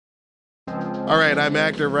All right, I'm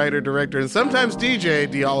actor, writer, director, and sometimes DJ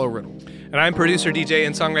Diallo Riddle. And I'm producer, DJ,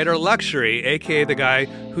 and songwriter Luxxury, a.k.a. the guy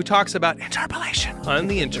who talks about interpolation on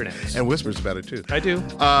the internet. And whispers about it, too. I do.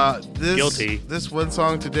 Guilty. This one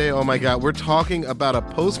song today, oh my God, we're talking about a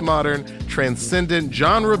postmodern, transcendent,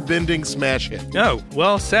 genre-bending smash hit. Oh,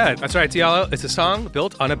 well said. That's right, Diallo. It's a song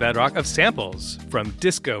built on a bedrock of samples from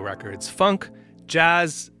disco records, funk,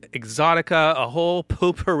 jazz, exotica, a whole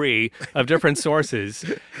potpourri of different sources.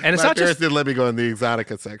 And it's My not parents just didn't let me go in the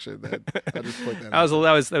exotica section. I just put that.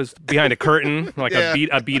 that was behind a curtain, like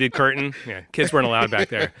a beaded curtain. Yeah, kids weren't allowed back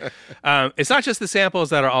there. It's not just the samples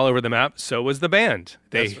that are all over the map. So was the band.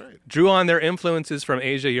 They drew on their influences from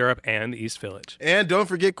Asia, Europe, and the East Village. And don't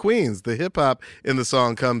forget Queens. The hip-hop in the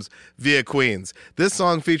song comes via Queens. This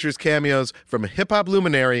song features cameos from a hip-hop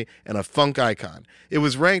luminary and a funk icon. It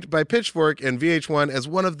was ranked by Pitchfork and VH1 as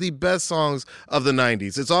one of the best songs of the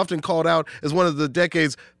 90s. It's often called out as one of the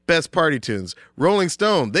decade's best party tunes. Rolling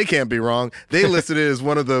Stone, they can't be wrong. They listed it as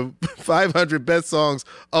one of the 500 best songs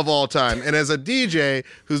of all time. And as a DJ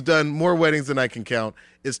who's done more weddings than I can count,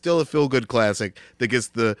 it's still a feel-good classic that gets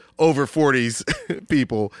the over 40s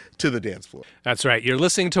people to the dance floor. That's right. You're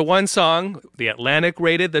listening to one song. The Atlantic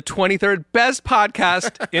rated the 23rd best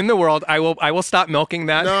podcast in the world. I will stop milking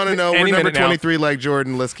that. No. We're number 23 like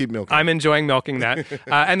Jordan. Let's keep milking. I'm enjoying milking that.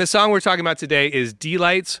 And the song we're talking about today is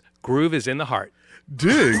Dee-Lite's Groove is in the Heart.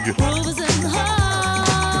 Dig. Groove is in the heart.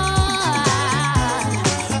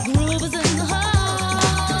 Groove is in the heart.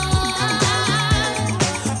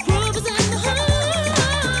 Groove is in the heart.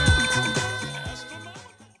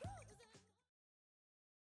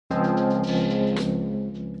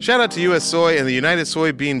 Shout out to U.S. Soy and the United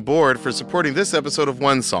Soybean Board for supporting this episode of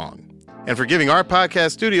One Song and for giving our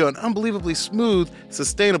podcast studio an unbelievably smooth,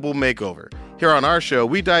 sustainable makeover. Here on our show,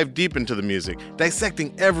 we dive deep into the music,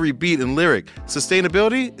 dissecting every beat and lyric.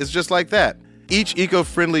 Sustainability is just like that. Each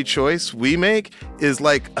eco-friendly choice we make is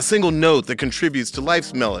like a single note that contributes to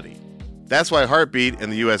life's melody. That's why Heartbeat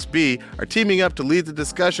and the USB are teaming up to lead the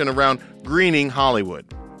discussion around greening Hollywood.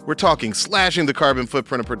 We're talking slashing the carbon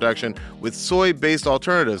footprint of production with soy-based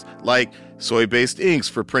alternatives like soy-based inks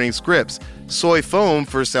for printing scripts, soy foam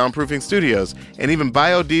for soundproofing studios, and even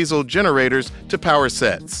biodiesel generators to power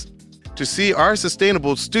sets. To see our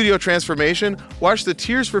sustainable studio transformation, watch the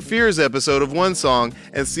Tears for Fears episode of One Song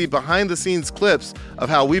and see behind-the-scenes clips of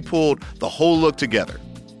how we pulled the whole look together.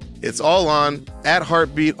 It's all on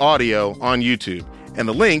 @Heartbeat Audio on YouTube, and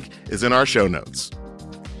the link is in our show notes.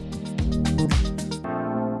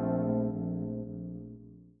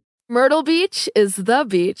 Myrtle Beach is the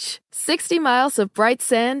beach. 60 miles of bright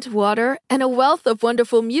sand, water, and a wealth of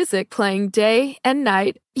wonderful music playing day and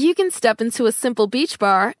night. You can step into a simple beach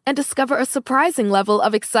bar and discover a surprising level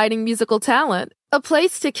of exciting musical talent. A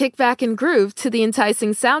place to kick back and groove to the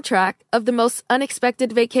enticing soundtrack of the most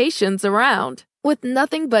unexpected vacations around. With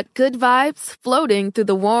nothing but good vibes floating through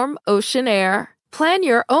the warm ocean air. Plan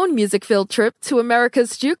your own music-filled trip to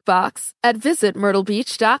America's Jukebox at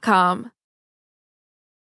visitmyrtlebeach.com.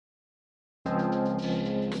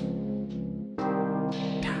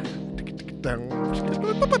 I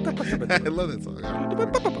love that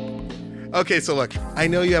song. Okay, so look, I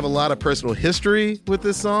know you have a lot of personal history with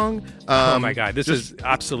this song. Oh my God, this is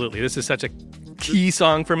such a key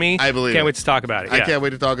song for me. I believe Can't wait to talk about it. I can't wait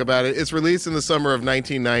to talk about it. It's released in the summer of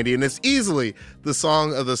 1990, and it's easily the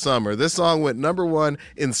song of the summer. This song went #1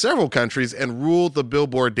 in several countries and ruled the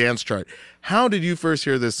Billboard dance chart. How did you first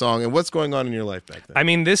hear this song, and what's going on in your life back then? I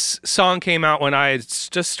mean, this song came out when I was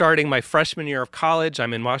just starting my freshman year of college.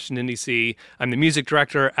 I'm in Washington, D.C. I'm the music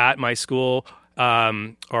director at my school.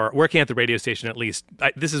 Or working at the radio station at least.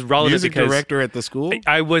 This is relevant music because director at the school?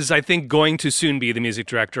 I was, I think, going to soon be the music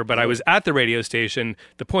director, but I was at the radio station,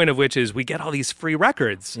 the point of which is we get all these free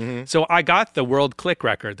records. Mm-hmm. So I got the World Click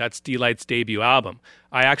record. That's Dee-Lite's debut album.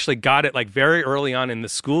 I actually got it like very early on in the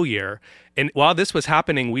school year. And while this was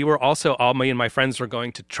happening, we were also, me and my friends were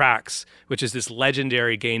going to Trax, which is this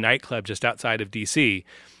legendary gay nightclub just outside of DC.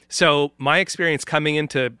 So my experience coming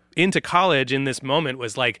into college in this moment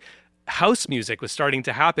was like, house music was starting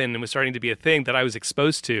to happen and was starting to be a thing that I was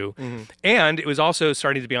exposed to. Mm-hmm. And it was also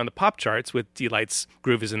starting to be on the pop charts with Dee-Lite's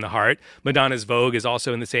Groove is in the Heart. Madonna's Vogue is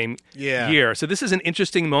also in the same year. So this is an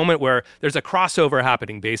interesting moment where there's a crossover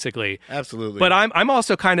happening, basically. Absolutely. But I'm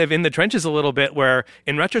also kind of in the trenches a little bit where,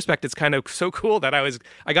 in retrospect, it's kind of so cool that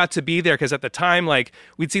I got to be there because at the time, like,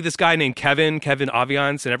 we'd see this guy named Kevin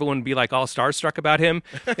Aviance, and everyone would be like all starstruck about him.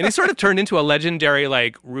 And he sort of turned into a legendary,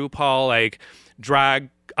 like, RuPaul, like, drag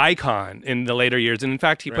icon in the later years. And in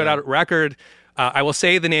fact, he put out a record. I will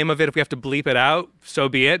say the name of it. If we have to bleep it out, so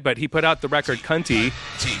be it. But he put out the record Cunty.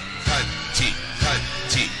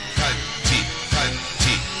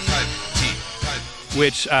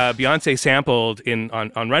 which Beyonce sampled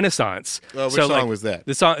on Renaissance. Which song was that?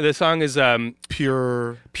 The song is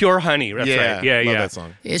Pure Honey. That's right. Yeah, love yeah. that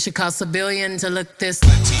song. It should cost $1 billion to look this.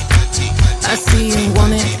 I see you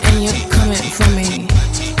want it and you're coming for me.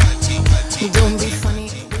 Don't be funny.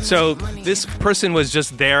 So this person was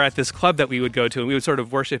just there at this club that we would go to, and we would sort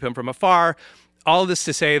of worship him from afar. All of this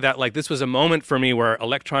to say that like this was a moment for me where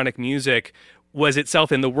electronic music was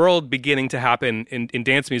itself in the world beginning to happen in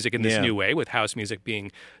dance music in this new way, with house music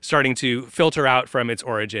starting to filter out from its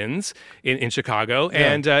origins in Chicago.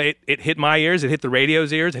 Yeah. And it hit my ears, it hit the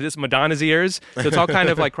radio's ears, it hit Madonna's ears. So it's all kind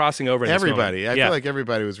of like crossing over. Everybody. I feel like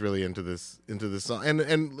everybody was really into this song.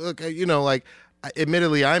 And look, like,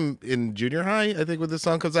 admittedly, I'm in junior high, I think, when this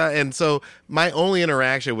song comes out. And so my only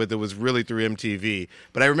interaction with it was really through MTV.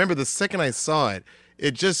 But I remember the second I saw it,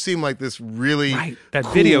 it just seemed like this really That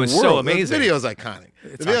cool video is world. so amazing. The video is iconic.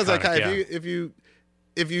 It's the video is iconic. iconic.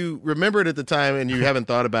 If you remember it at the time and you haven't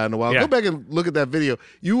thought about it in a while, Yeah. go back and look at that video.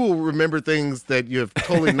 You will remember things that you have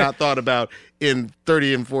totally not thought about in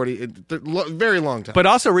 30 and 40, very long time. But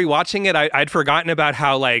also rewatching it, I'd forgotten about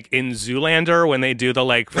how like in Zoolander when they do the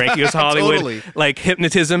like Frankie Goes to Hollywood Totally. like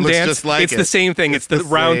hypnotism Looks dance, just like it's it. the same thing. It's the the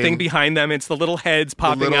round same. thing behind them. It's the little heads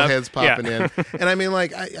popping the little up. heads popping Yeah. in. And I mean,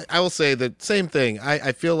 like, I will say the same thing.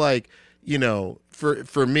 I feel like,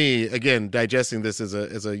 for me, again, digesting this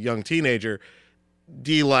as a young teenager,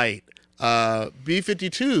 Dee-Lite,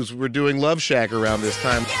 B-52s were doing Love Shack around this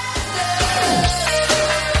time.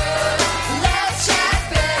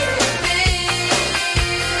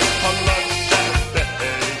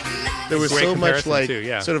 There was Great so much comparison like too,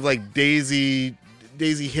 yeah. sort of like Daisy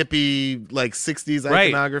hippie like 60s Right.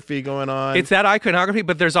 iconography going on. It's that iconography,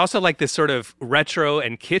 but there's also like this sort of retro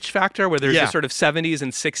and kitsch factor where there's Yeah. this sort of 70s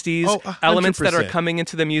and 60s Oh, 100%. elements that are coming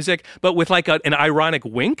into the music, but with like an ironic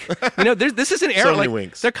wink. This is an era So many like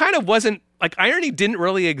winks. there kind of wasn't like irony didn't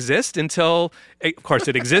really exist until, of course,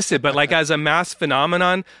 it existed, but like as a mass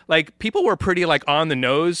phenomenon, like people were pretty like on the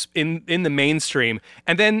nose in the mainstream,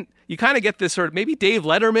 and then you kind of get this sort of maybe Dave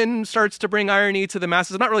Letterman starts to bring irony to the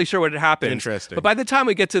masses. I'm not really sure what had happened. Interesting. But by the time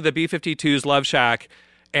we get to the B-52s, Love Shack,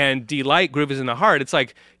 and Dee-Lite, Groove is in the Heart, it's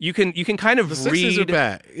like you can kind of The 60s read. are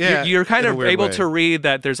back. Yeah, you're kind in a of weird able way. to read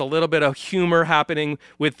that there's a little bit of humor happening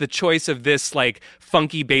with the choice of this like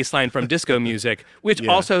funky bass line from disco music, which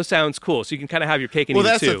also sounds cool. So you can kind of have your cake and eat Well,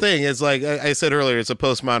 that's it too. the thing. It's like I said earlier, it's a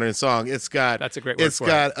postmodern song. It's got That's a great word It's for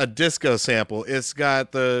got a disco sample. It's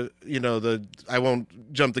got the I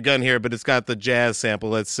won't jump the gun here, but it's got the jazz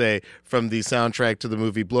sample, let's say, from the soundtrack to the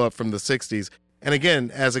movie Blow Up from the 60s. And again,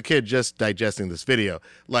 as a kid, just digesting this video,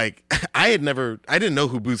 like I didn't know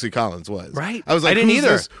who Bootsy Collins was. Right. I was like, I didn't who's either.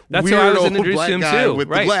 this That's weird how I was old introduced black to him guy too. with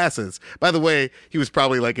Right. the glasses? By the way, he was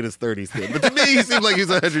probably like in his 30s then. But to me, he seemed like he was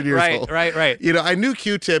 100 years old. Right. I knew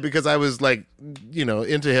Q-Tip because I was like,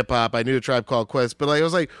 into hip hop. I knew A Tribe Called Quest, but like I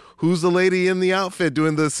was like, who's the lady in the outfit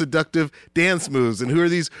doing the seductive dance moves? And who are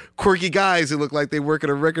these quirky guys who look like they work at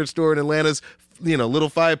a record store in Atlanta's, Little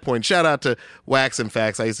 5 Point? Shout out to Wax and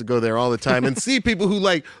Facts. I used to go there all the time and see people who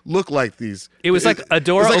like look like these. It was like a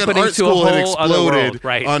door it was like opening an art to a school had whole other exploded world.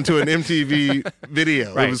 Right. onto an MTV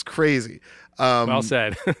video. Right. It was crazy. Well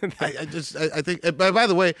said. I think. By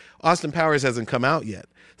the way, Austin Powers hasn't come out yet,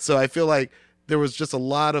 so I feel like there was just a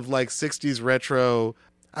lot of like '60s retro.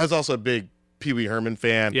 I was also a big Pee Wee Herman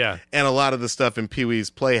fan, Yeah. and a lot of the stuff in Pee Wee's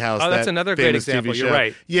Playhouse. Oh, that's that another great famous example. TV You're show.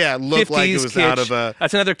 right. Yeah, it looked like it 50s was kitsch. out of a.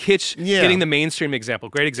 That's another kitsch Yeah. getting the mainstream example.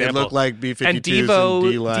 Great example. looked like B-52s and and Devo.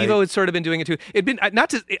 Dee-Lite. Devo had sort of been doing it too. It'd been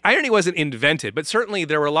irony wasn't invented, but certainly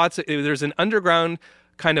there were there's an underground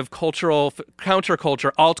kind of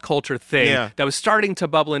counterculture, alt culture thing that was starting to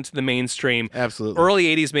bubble into the mainstream. Absolutely.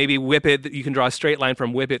 Early 80s, maybe Whip It. You can draw a straight line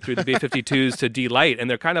from Whip It through the B-52s to Dee-Lite, and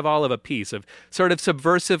they're kind of all of a piece of sort of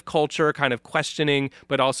subversive culture, kind of questioning,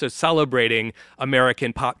 but also celebrating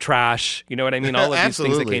American pop trash. You know what I mean? All of these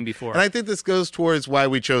things that came before. And I think this goes towards why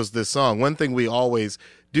we chose this song. One thing we always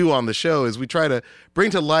do on the show is we try to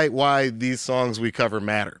bring to light why these songs we cover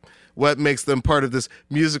matter. What makes them part of this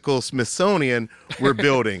musical Smithsonian we're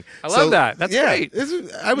building. I love that. That's great.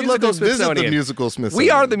 I would love to Musical visit the Smithsonian. musical Smithsonian. We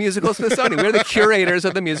are the musical Smithsonian. We're the curators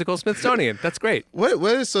of the musical Smithsonian. That's great. What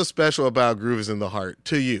is so special about Groove is in the Heart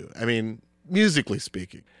to you? I mean, musically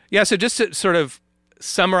speaking. Yeah, so just to sort of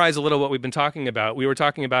summarize a little what we've been talking about, we were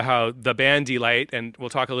talking about how the band Dee-Lite, and we'll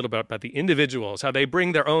talk a little bit about the individuals, how they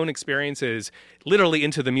bring their own experiences literally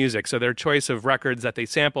into the music. So their choice of records that they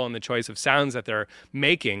sample and the choice of sounds that they're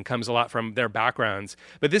making comes a lot from their backgrounds.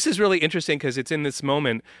 But this is really interesting because it's in this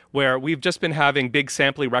moment where we've just been having big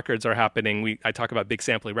samply records are happening. I talk about big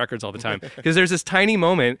samply records all the time because there's this tiny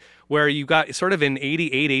moment where you got sort of in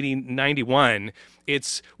 88, 90, 91,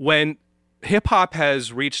 it's when hip hop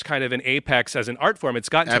has reached kind of an apex as an art form. It's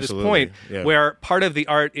gotten to Absolutely, this point yeah. where part of the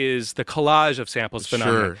art is the collage of samples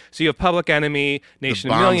phenomenon. Sure. So you have Public Enemy, Nation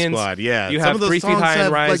The of Bomb Millions. Squad, yeah. You Some have of those 3 Feet songs High and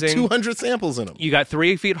have Rising. like 200 samples in them. You got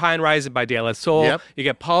 3 Feet High and Rising by De La Soul. Yep. You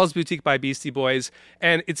get Paul's Boutique by Beastie Boys.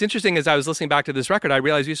 And it's interesting, as I was listening back to this record, I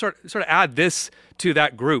realized you sort of add this to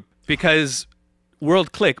that group, because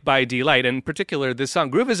World Click by Dee-Lite, in particular, this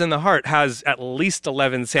song, Groove is in the Heart, has at least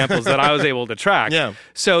 11 samples that I was able to track. Yeah.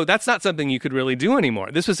 So that's not something you could really do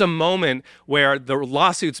anymore. This was a moment where the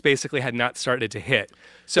lawsuits basically had not started to hit.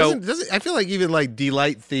 So Doesn't I feel like even like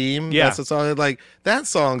Dee-Lite Theme, Yeah. that's a song, like that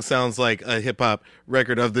song sounds like a hip hop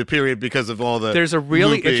record of the period because of all the there's a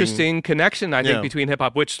really looping. interesting connection, I think, Yeah. between hip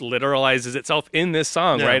hop, which literalizes itself in this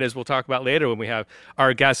song, Yeah. right? As we'll talk about later when we have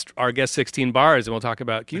our guest 16 bars, and we'll talk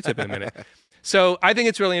about Q-Tip in a minute. So I think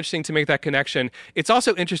it's really interesting to make that connection. It's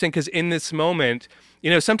also interesting because in this moment,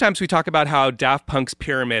 sometimes we talk about how Daft Punk's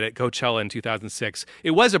Pyramid at Coachella in 2006,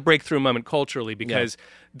 it was a breakthrough moment culturally because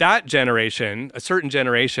that generation, a certain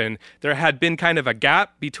generation, there had been kind of a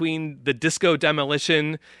gap between the disco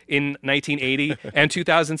demolition in 1980 and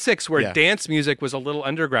 2006 where Yeah. dance music was a little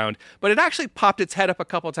underground, but it actually popped its head up a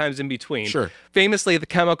couple times in between. Sure. Famously, the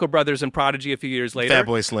Chemical Brothers and Prodigy a few years later.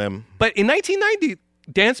 Fatboy Slim. But in 1990,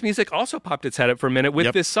 dance music also popped its head up for a minute with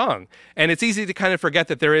Yep. this song. And it's easy to kind of forget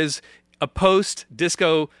that there is a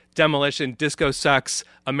post-disco demolition, disco sucks,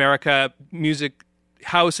 America, music,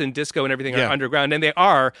 house and disco and everything Yeah. are underground. And they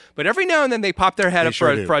are, but every now and then they pop their head up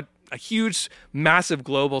sure do. for a huge, massive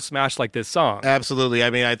global smash like this song. Absolutely. I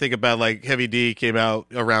mean, I think about like Heavy D came out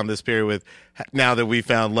around this period with Now That We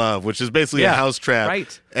Found Love, which is basically a Yeah, house trap,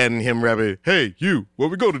 right. and him rapping, "Hey, you, what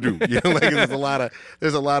we going to do?" Like there are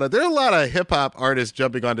a lot of hip hop artists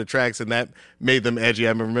jumping onto tracks, and that made them edgy.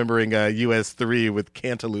 I'm remembering US3 with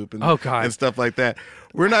Cantaloupe and, Oh, God. and stuff like that.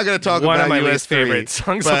 We're not going to talk One about of my US3, least favorite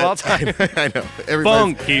songs of but all time. I know.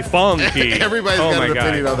 Everybody's Funky. everybody's Oh got my an God.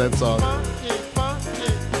 opinion on that song.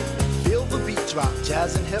 Feel the beat drop,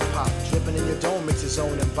 jazz and hip hop, dripping in your dome, makes its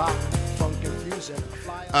own and bop, funk and fusion.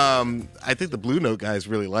 I think the Blue Note guys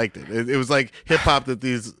really liked it. It was like hip hop that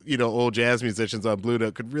these, old jazz musicians on Blue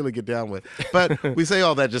Note could really get down with. But we say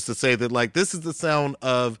all that just to say that like this is the sound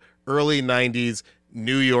of early 90s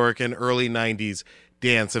New York and early 90s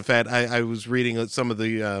dance. In fact, I was reading some of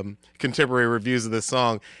the contemporary reviews of this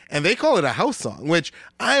song, and they call it a house song, which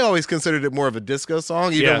I always considered it more of a disco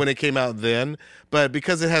song, even Yeah. when it came out then. But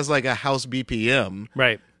because it has like a house BPM,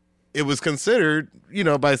 Right. it was considered,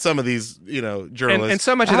 by some of these, journalists. And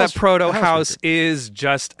so much a of that proto a house record. is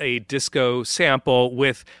just a disco sample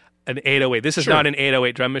with an 808. This is Sure. not an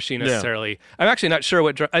 808 drum machine necessarily. I'm actually not sure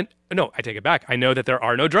what no, I take it back. I know that there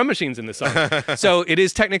are no drum machines in this song. So it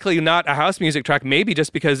is technically not a house music track, maybe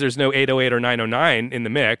just because there's no 808 or 909 in the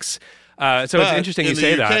mix. So it's But interesting in you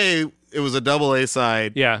say the UK, that. it was a double A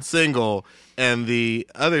side single, and the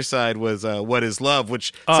other side was "What Is Love,"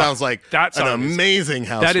 which sounds like that an song is- amazing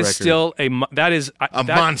house That is record. still that is A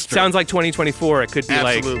that monster. Sounds like 2024. It could be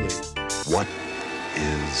Absolutely. What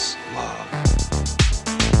is love?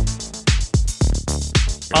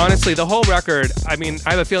 Honestly, the whole record, I mean,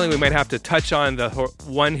 I have a feeling we might have to touch on the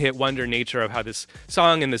one-hit wonder nature of how this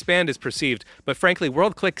song and this band is perceived. But frankly,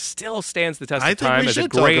 World Click still stands the test I of think time we as a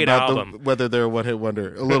should talk great about album. whether they're a one-hit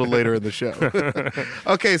wonder a little later in the show.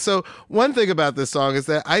 Okay, so one thing about this song is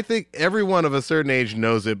that I think everyone of a certain age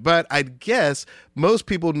knows it, but I guess most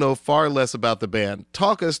people know far less about the band.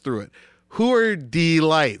 Talk us through it. Who are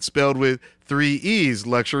Dee-Lite, spelled with 3 E's,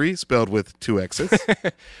 Luxury, spelled with 2 X's?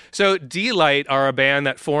 So Dee-Lite are a band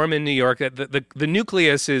that form in New York. The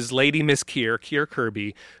nucleus is Lady Miss Keir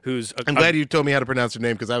Kirby, who's... I'm glad you told me how to pronounce her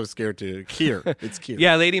name because I was scared to. Keir. It's Keir.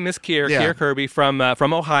 Yeah, Lady Miss Keir, Yeah. Keir Kirby from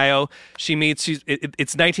Ohio. It's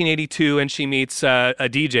 1982, and she meets a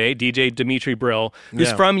DJ Dimitri Brill,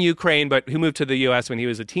 who's Yeah. from Ukraine, but who moved to the U.S. when he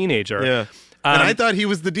was a teenager. Yeah. And I thought he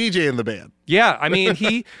was the DJ in the band. Yeah, I mean,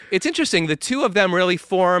 it's interesting. The two of them really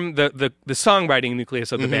form the songwriting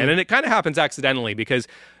nucleus of the band. And it kind of happens accidentally because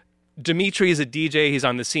Dimitri is a DJ. He's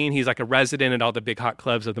on the scene. He's like a resident at all the big hot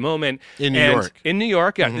clubs of the moment. In New And York. In New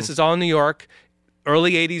York, yeah. This is all in New York.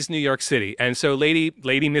 Early 80s New York City. And so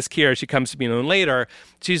Lady Miss Keir, she comes to be known later.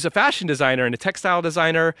 She's a fashion designer and a textile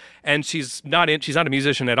designer. And she's not a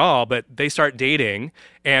musician at all, but they start dating.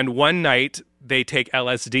 And one night they take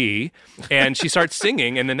LSD and she starts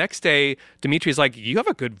singing. And the next day, Dimitri's like, you have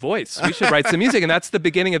a good voice. We should write some music. And that's the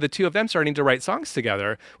beginning of the two of them starting to write songs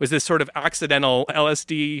together, was this sort of accidental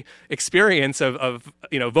LSD experience of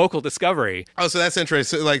vocal discovery. Oh, so that's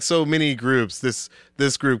interesting. Like so many groups, this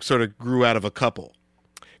group sort of grew out of a couple.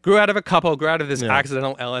 Grew out of this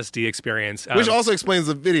accidental LSD experience. Which also explains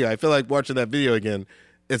the video. I feel like watching that video again,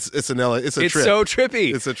 It's a trip. It's so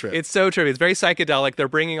trippy. It's a trip. It's so trippy. It's very psychedelic. They're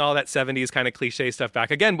bringing all that 70s kind of cliche stuff back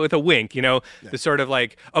again with a wink, you know, the sort of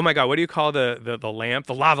like, oh my God, what do you call the lamp?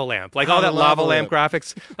 The lava lamp. Like all that lava lamp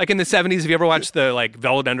graphics. Like in the 70s, if you ever watched the like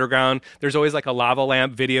Velvet Underground, there's always like a lava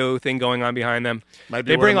lamp video thing going on behind them.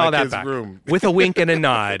 They bring all that back with a wink and a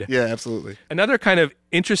nod. Yeah, absolutely. Another kind of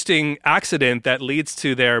interesting accident that leads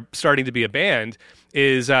to their starting to be a band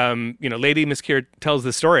is, Lady Miss Keir tells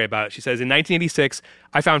the story about it. She says, in 1986,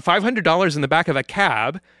 I found $500 in the back of a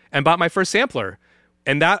cab and bought my first sampler.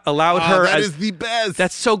 And that allowed her. That is the best.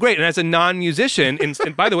 That's so great. And as a non-musician,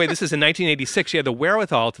 and by the way, this is in 1986. She had the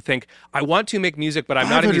wherewithal to think, I want to make music, but I'm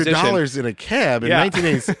not a musician. $500 in a cab in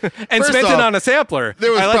 1986, and spent it on a sampler.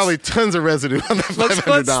 There was probably tons of residue on that $500.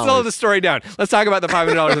 Let's slow the story down. Let's talk about the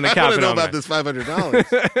 $500 in the cab. I want to know about this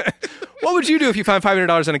 $500. What would you do if you found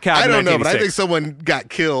 $500 in a cab? I don't know, but I think someone got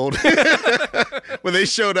killed when they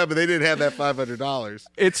showed up and they didn't have that $500.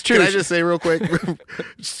 It's true. Can I just say real quick,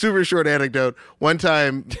 super short anecdote. One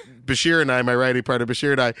time, Bashir and I, my writing partner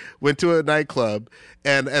Bashir and I, went to a nightclub,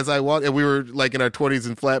 and as I walked, and we were like in our 20s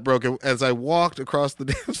and flat broke, and as I walked across the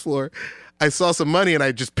dance floor, I saw some money and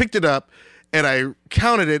I just picked it up and I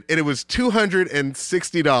counted it, and it was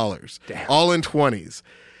 $260, all in 20s.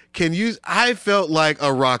 I felt like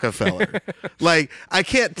a Rockefeller. Like, I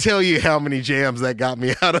can't tell you how many jams that got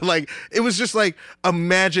me out of. Like, it was just like a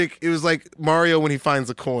magic. It was like Mario when he finds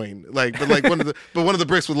a coin. Like, but one of the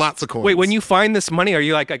bricks with lots of coins. Wait, when you find this money, are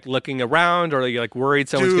you like looking around, or are you like worried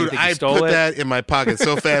someone's going to think you stole it? I put that in my pocket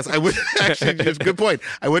so fast. I went, actually, it's a good point.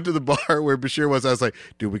 I went to the bar where Bashir was. I was like,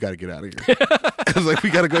 dude, we got to get out of here. I was like, we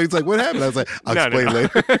got to go. He's like, what happened? I was like, I'll explain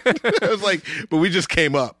later. I was like, but we just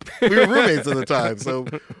came up. We were roommates at the time, so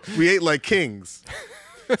we ate like kings.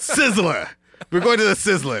 Sizzler. We're going to the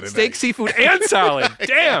Sizzler tonight. Steak, seafood, and salad.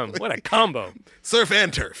 Damn, what a combo. Surf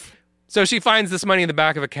and turf. So she finds this money in the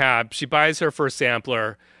back of a cab. She buys her first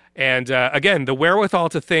sampler. And again, the wherewithal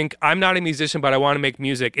to think, I'm not a musician, but I want to make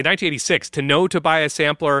music. In 1986, to know to buy a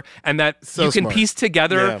sampler and that you can piece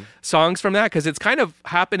together songs from that, because it's kind of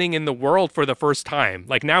happening in the world for the first time.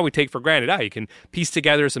 Like now we take for granted, you can piece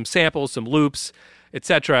together some samples, some loops,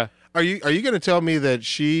 etc. Are you going to tell me that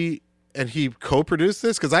she and he co-produced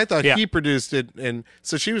this? Because I thought he produced it, and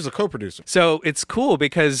so she was a co-producer. So it's cool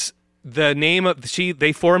because the name of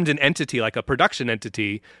they formed an entity, like a production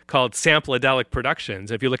entity called Sampledelic Productions.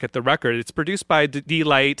 If you look at the record, it's produced by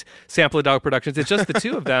Dee-Lite, Sampledelic Productions. It's just the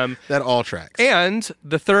two of them. That all tracks. And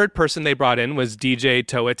the third person they brought in was DJ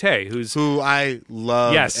Toate, who I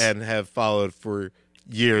love and have followed for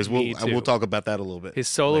years. We'll talk about that a little bit. His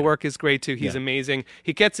solo work is great too. He's amazing.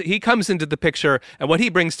 He comes into the picture, and what he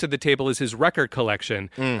brings to the table is his record collection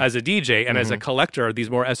as a DJ and as a collector of these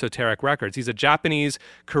more esoteric records. He's a Japanese,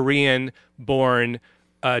 Korean-born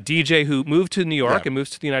DJ who moved to New York and moves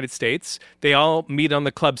to the United States. They all meet on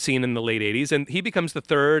the club scene in the late 80s, and he becomes the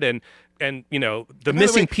third and the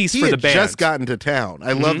missing piece for the band. He had just gotten to town.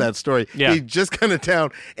 I love that story. Yeah. He just got to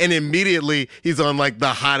town, and immediately he's on like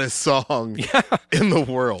the hottest song in the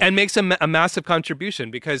world. And makes a massive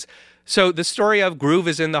contribution because, so the story of Groove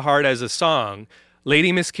is in the Heart as a song,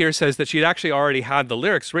 Lady Miss Keir says that she'd actually already had the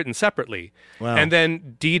lyrics written separately. Wow. And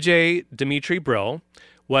then DJ Dimitri Brill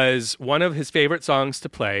was one of his favorite songs to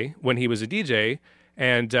play when he was a DJ.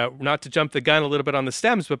 And not to jump the gun a little bit on the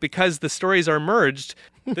stems, but because the stories are merged,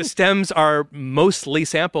 the stems are mostly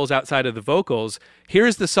samples outside of the vocals.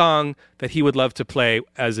 Here's the song that he would love to play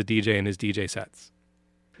as a DJ in his DJ sets.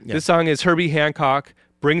 Yeah. This song is Herbie Hancock,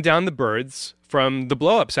 Bring Down the Birds, from the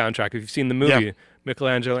Blow Up soundtrack, if you've seen the movie,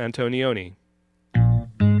 Michelangelo Antonioni.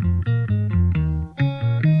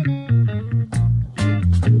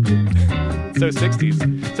 So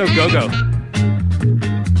 60s. So go-go.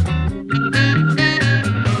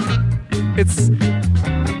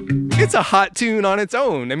 It's a hot tune on its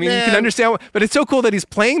own. I mean, you can understand, but it's so cool that he's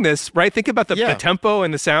playing this, right? Think about the tempo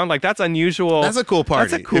and the sound. Like, that's unusual. That's a cool party.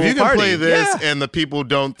 That's a cool if you can party. play this and the people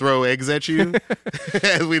don't throw eggs at you,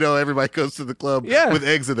 as we know, everybody goes to the club with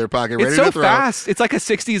eggs in their pocket, ready it's to so throw. Fast. It's like a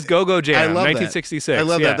 60s go-go jam, I love 1966. That. I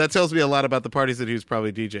love that. That tells me a lot about the parties that he was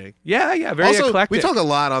probably DJing. Yeah, very also, eclectic. We talk a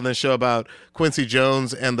lot on this show about Quincy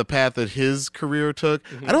Jones and the path that his career took.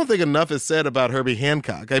 I don't think enough is said about Herbie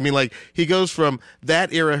Hancock. I mean, like, he goes from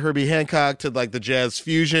that era Herbie Hancock to like the jazz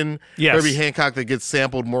fusion Herbie Hancock that gets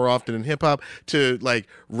sampled more often in hip hop to like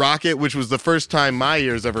Rocket, which was the first time my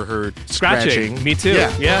ears ever heard scratching. Me too.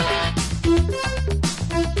 Yeah.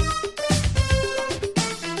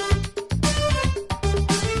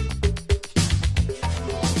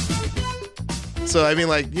 So I mean,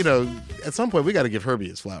 like, you know, at some point we got to give Herbie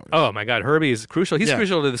his flowers. Oh my God, Herbie is crucial. He's Yeah.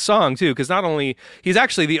 crucial to the song too, because not only he's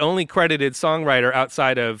actually the only credited songwriter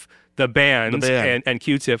outside of the band, and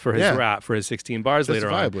Q-Tip for his rap for his 16 bars later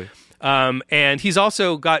on. And he's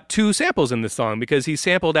also got 2 samples in the song because he's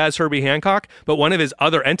sampled as Herbie Hancock, but one of his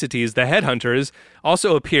other entities, the Headhunters,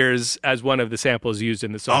 also appears as one of the samples used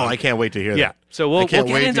in the song. Oh, I can't wait to hear that. Yeah, so we'll get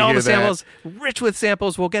into all the samples, that. rich with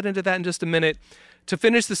samples. We'll get into that in just a minute. To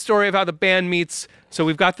finish the story of how the band meets, so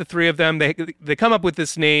we've got the 3 of them. They come up with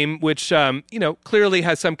this name, which clearly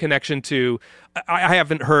has some connection to. I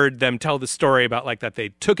haven't heard them tell the story about like that they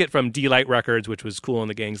took it from Dee-Lite Records, which was Cool and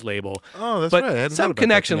the Gang's label. Oh, that's but right. I hadn't some thought about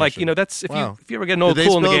connection, that like that's if you ever get an old Did they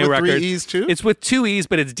Cool and the spell it Gang with record. 3 E's too? It's with 2 E's,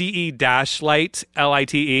 but it's DE-Lite,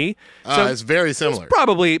 Lite. So it's very similar.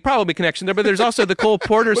 Probably connection there. But there's also the Cole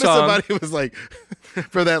Porter What if song. somebody was like,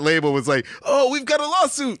 for that label was like, oh, we've got a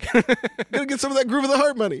lawsuit. Gotta get some of that Groove of the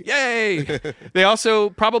Heart money. Yay! They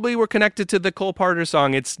also probably were connected to the Cole Porter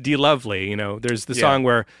song. It's "Dee Lovely." There's the song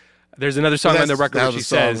where there's another song on the record where she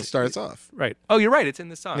says starts off. Right. Oh, you're right. It's in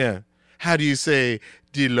the song. Yeah. How do you say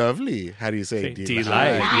 "Dee Lovely"? How do you say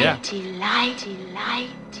Deee-Lite? Yeah. Dee-Lite, Dee-Lite,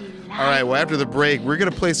 Dee-Lite. All right. Well, after the break, we're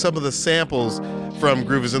gonna play some of the samples from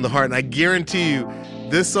 "Groove Is in the Heart," and I guarantee you,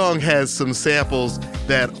 this song has some samples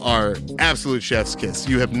that are absolute chef's kiss.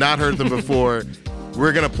 You have not heard them before.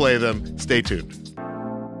 We're gonna play them. Stay tuned.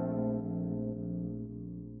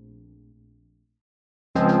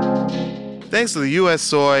 Thanks to the U.S.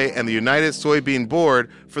 Soy and the United Soybean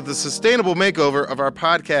Board for the sustainable makeover of our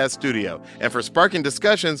podcast studio and for sparking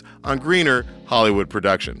discussions on greener Hollywood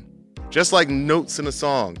production. Just like notes in a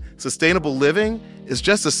song, sustainable living is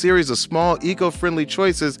just a series of small eco-friendly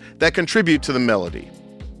choices that contribute to the melody.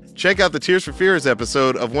 Check out the Tears for Fears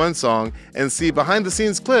episode of One Song and see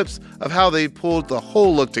behind-the-scenes clips of how they pulled the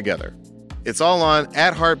whole look together. It's all on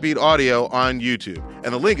 @Heartbeat Audio on YouTube,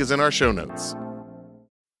 and the link is in our show notes.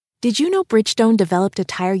 Did you know Bridgestone developed a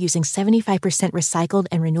tire using 75% recycled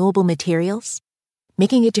and renewable materials?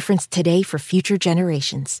 Making a difference today for future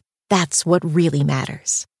generations. That's what really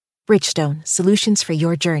matters. Bridgestone, solutions for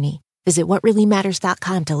your journey. Visit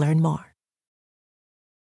whatreallymatters.com to learn more.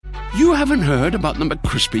 You haven't heard about the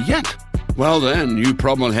McCrispy yet? Well then, you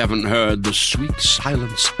probably haven't heard the sweet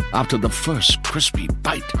silence after the first crispy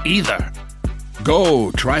bite either.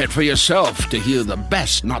 Go try it for yourself to hear the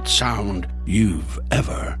best nut sound you've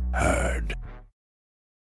ever heard.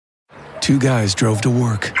 2 guys drove to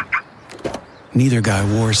work. Neither guy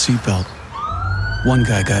wore a seatbelt. One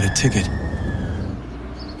guy got a ticket.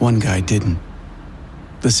 One guy didn't.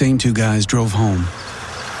 The same 2 guys drove home.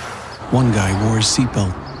 One guy wore his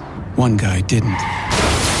seatbelt. One guy didn't.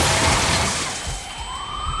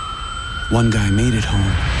 One guy made it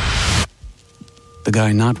home. The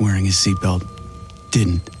guy not wearing his seatbelt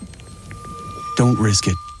didn't. Don't risk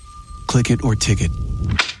it. Click it or ticket.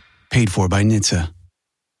 Paid for by NHTSA.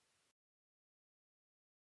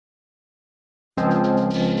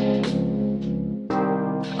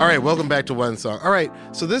 All right, welcome back to One Song. All right,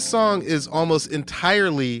 so this song is almost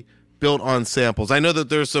entirely built on samples. I know that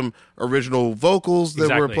there's some original vocals that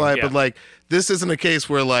were applied, but like this isn't a case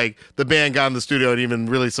where like the band got in the studio and even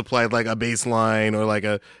really supplied like a bass line or like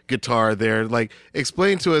a guitar there. Like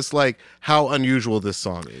explain to us like how unusual this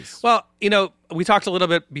song is. Well, we talked a little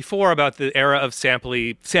bit before about the era of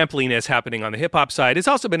sampliness happening on the hip hop side. It's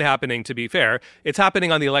also been happening, to be fair. It's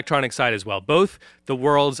happening on the electronic side as well. Both the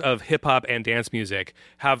worlds of hip hop and dance music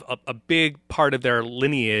have a big part of their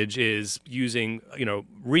lineage is using,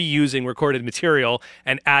 reusing recorded material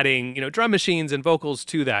and adding, drum machines and vocals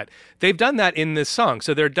to that. They've done that in this song.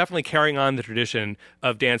 So they're definitely carrying on the tradition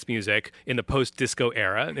of dance music in the post-disco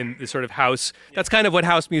era and the sort of house. That's kind of what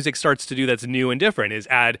house music starts to do that's new and different, is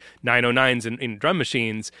add 909s in drum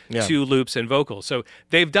machines to loops and vocals. So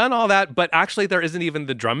they've done all that, but actually there isn't even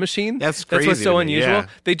the drum machine. That's crazy. That's what's so unusual. Yeah.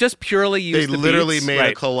 They just purely use the literally beats. made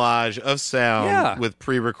Right. a collage of sound with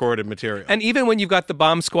pre-recorded material. And even when you've got the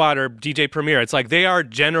Bomb Squad or DJ Premier, it's like they are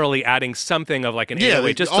generally adding something of like an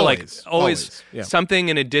 808 just to always something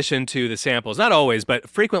in addition to the samples. Not always, but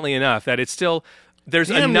frequently enough that it's still there's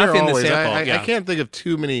enough in the sample. I can't think of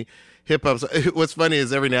too many hip hops. What's funny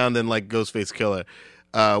is every now and then like Ghostface Killah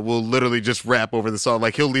will literally just rap over the song.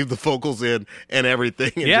 Like he'll leave the vocals in and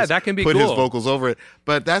everything. And just that can be put cool. his vocals over it.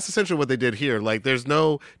 But that's essentially what they did here. Like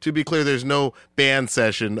to be clear, there's no band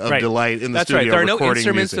session of Dee-Lite in the studio. That's right. There are no recording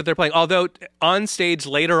instruments music. that they're playing. Although on stage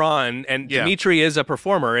later on, and Dimitri is a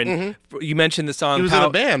performer, and you mentioned the song. He was in a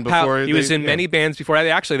band before. He was in many bands before.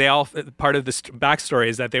 They all part of the backstory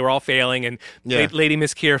is that they were all failing, and Lady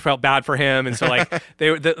Miss Keir felt bad for him, and so like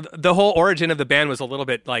the whole origin of the band was a little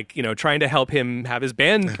bit like trying to help him have his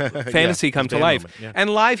band fantasy come to life. Moment, yeah. And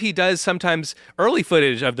live, he does sometimes early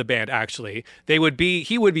footage of the band. Actually, he would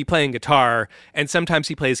be playing guitar, and sometimes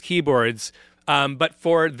he plays keyboards. But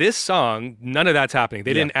for this song, none of that's happening.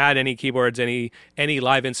 They didn't add any keyboards, any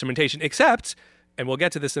live instrumentation, except, and we'll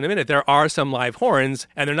get to this in a minute, there are some live horns,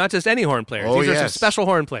 and they're not just any horn players. These are some special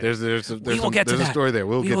horn players. There's a story there.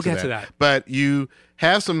 We'll get to that. But you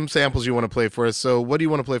have some samples you want to play for us, so what do you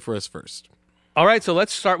want to play for us first? All right, so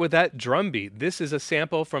let's start with that drum beat. This is a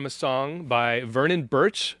sample from a song by Vernon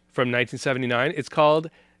Birch from 1979. It's called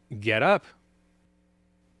Get Up.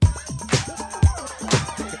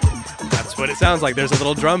 That's what it sounds like. There's a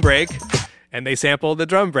little drum break, and they sampled the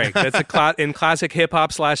drum break. That's in classic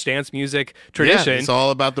hip-hop / dance music tradition. Yeah, it's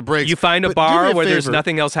all about the breaks. You find a bar where there's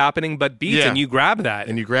nothing else happening but beats, and you grab that.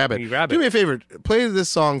 And you grab it. Do me a favor. Play this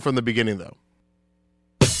song from the beginning, though.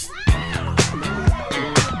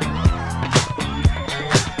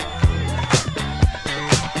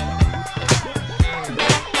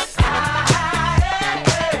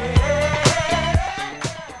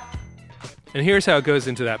 And here's how it goes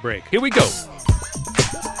into that break. Here we go.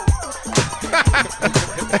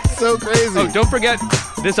 That's so crazy. Oh, don't forget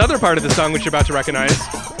this other part of the song, which you're about to recognize.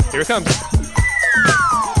 Here it comes.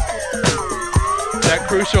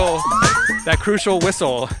 That crucial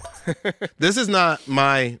whistle. This is not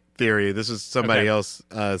my theory. This is somebody else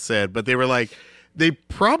said, but they were like, they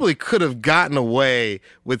probably could have gotten away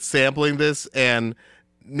with sampling this, and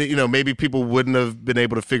maybe people wouldn't have been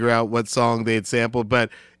able to figure out what song they had sampled, but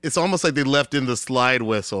it's almost like they left in the slide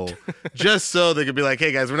whistle just so they could be like,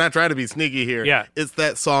 hey guys, we're not trying to be sneaky here. Yeah. It's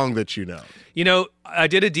that song that you know. I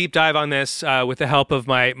did a deep dive on this with the help of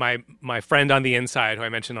my friend on the inside, who I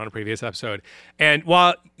mentioned on a previous episode. And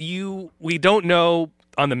while we don't know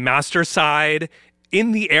on the master side,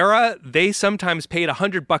 in the era, they sometimes paid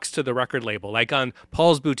 $100 to the record label, like on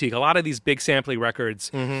Paul's Boutique, a lot of these big sampling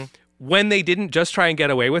records. When they didn't just try and get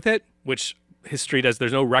away with it, which history does,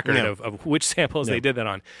 there's no record of which samples they did that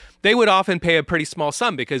on, they would often pay a pretty small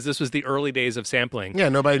sum because this was the early days of sampling. Yeah,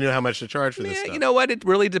 nobody knew how much to charge for this stuff. You know what? It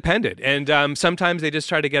really depended. And sometimes they just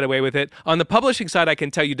tried to get away with it. On the publishing side, I can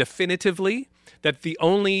tell you definitively that the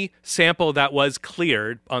only sample that was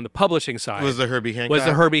cleared on the publishing side was the Herbie Hancock? Was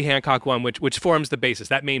the Herbie Hancock one, which forms the basis,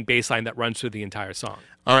 that main bass line that runs through the entire song.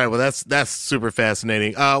 All right, well, that's super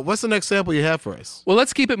fascinating. What's the next sample you have for us? Well,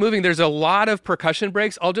 let's keep it moving. There's a lot of percussion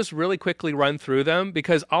breaks. I'll just really quickly run through them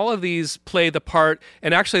because all of these play the part,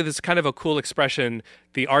 and actually this is kind of a cool expression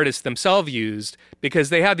the artists themselves used, because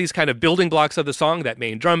they have these kind of building blocks of the song, that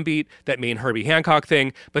main drum beat, that main Herbie Hancock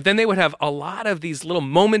thing, but then they would have a lot of these little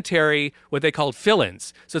momentary, what they called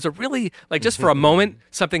fill-ins. So it's a really, like, just for a moment,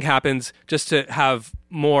 something happens just to have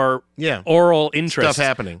more oral interest. Stuff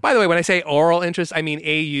happening. By the way, when I say oral interest, I mean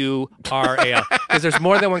A-U-R-A-L, because there's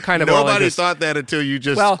more than one kind of oral interest. Nobody thought that until you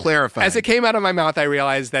just clarified. As it came out of my mouth, I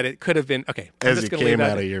realized that it could have been, okay. As it came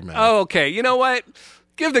out of your mouth. Oh, okay. You know what?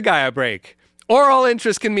 Give the guy a break. Oral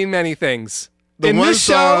interest can mean many things. The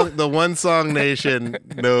one song nation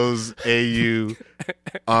knows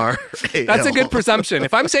A-U-R-A-L. That's a good presumption.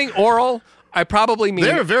 If I'm saying oral, I probably mean...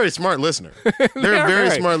 They're a very smart listener. They're a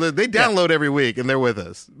very smart listener. They download every week, and they're with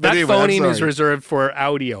us. But that anyway, phoneme is reserved for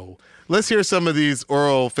audio. Let's hear some of these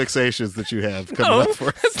oral fixations that you have coming up for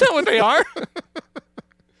us. That's not what they are.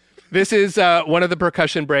 This is one of the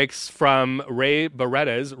percussion breaks from Ray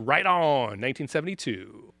Baretta's Right On,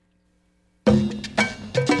 1972.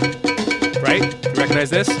 Right? You recognize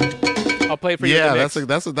this? I'll play it for you. Yeah, that's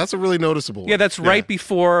a really noticeable one. Yeah, that's right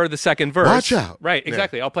before the second verse. Watch out. Right,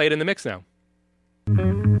 exactly. Yeah. I'll play it in the mix now.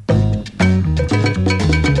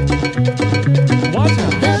 Watch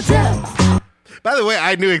out. By the way,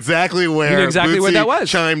 I knew exactly where where that was.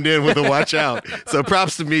 Chimed in with the watch out. So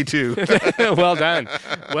props to me too. Well done.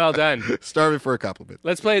 Well done. Starving for a compliment.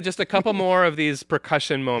 Let's play just a couple more of these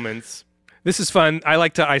percussion moments. This is fun. I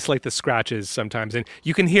like to isolate the scratches sometimes, and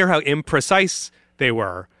you can hear how imprecise they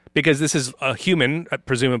were, because this is a human,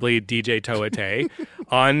 presumably DJ Toate,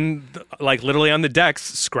 literally on the decks,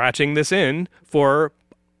 scratching this in for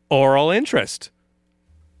oral interest.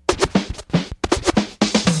 That's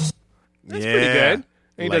pretty good.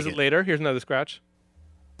 And he does it later. Here's another scratch.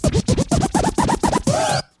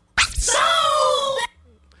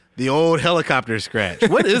 The old helicopter scratch.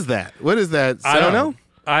 What is that? What is that sound? I don't know.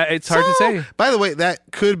 It's hard to say. By the way, that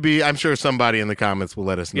could be, I'm sure somebody in the comments will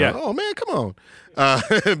let us know. Yeah. Oh, man, come on.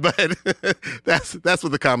 But that's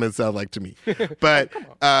what the comments sound like to me. But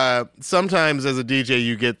sometimes as a DJ,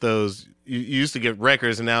 you get those, you used to get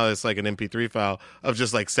records, and now it's like an MP3 file of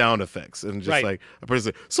just like sound effects and just like a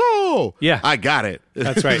person. So I got it.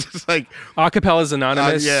 That's right. Just like Acapella's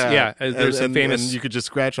Anonymous. There's a famous. And you could just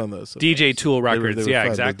scratch on those. DJ Tool records. They were fun.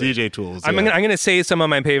 Exactly. The DJ Tools. I'm going to say some of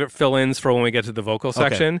my favorite fill-ins for when we get to the vocal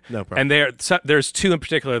section. No problem. And there's two in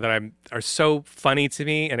particular that are so funny to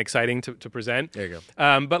me and exciting to present. There you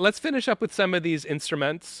go. But let's finish up with some of these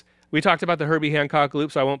instruments. We talked about the Herbie Hancock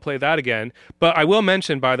loop, so I won't play that again. But I will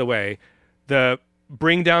mention, by the way, the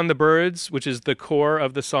Bring Down the Birds, which is the core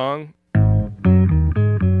of the song.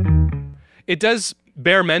 It does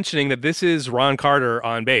bear mentioning that this is Ron Carter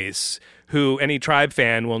on bass, who any Tribe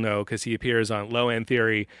fan will know because he appears on Low End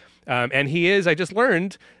Theory. And he is, I just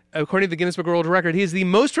learned, according to the Guinness Book of World Record, he is the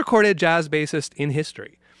most recorded jazz bassist in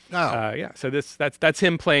history. So that's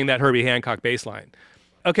him playing that Herbie Hancock bass line.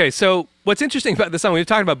 Okay, so what's interesting about this song, we've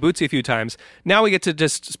talked about Bootsy a few times. Now we get to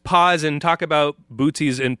just pause and talk about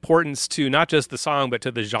Bootsy's importance to not just the song, but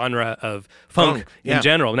to the genre of funk in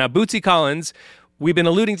general. Now, Bootsy Collins, we've been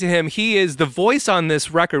alluding to him. He is the voice on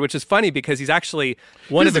this record, which is funny because he's actually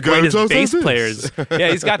one of the greatest bass players.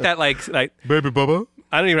 He's got that like Baby Bubba.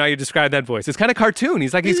 I don't even know how you describe that voice. It's kind of cartoon.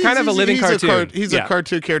 He's kind of a living cartoon. He's a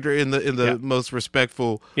cartoon character in the most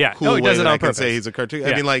respectful, cool he does way it that on I can purpose. say he's a cartoon.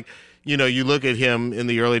 I mean, like, you know, you look at him in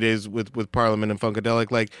the early days with Parliament and Funkadelic,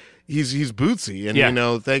 like he's Bootsy, and you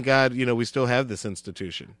know, thank God, you know, we still have this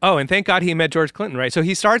institution. Oh, and thank God he met George Clinton, right? So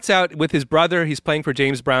he starts out with his brother. He's playing for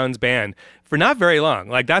James Brown's band for not very long.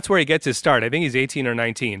 Like that's where he gets his start. I think he's 18 or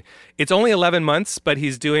 19. It's only 11 months, but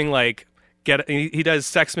he's doing like he does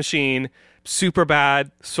Sex Machine, Super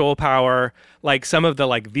Bad, Soul Power, like some of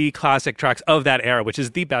the classic tracks of that era, which is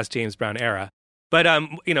the best James Brown era. But,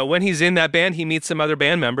 you know, when he's in that band, he meets some other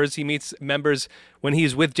band members. He meets members when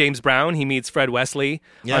he's with James Brown. He meets Fred Wesley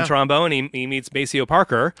on trombone. He meets Maceo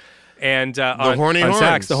Parker and on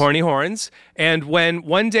sax, the Horny Horns. And when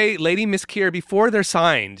one day Lady Miss Keir, before they're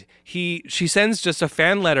signed, she sends just a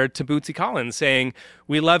fan letter to Bootsy Collins saying,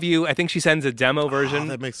 "We love you." I think she sends a demo version. Oh,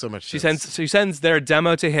 that makes so much sense. She sends their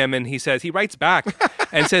demo to him, and he writes back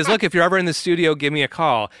and says, "Look, if you're ever in the studio, give me a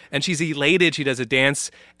call." And she's elated. She does a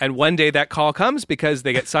dance, and one day that call comes because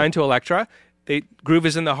they get signed to Elektra. Groove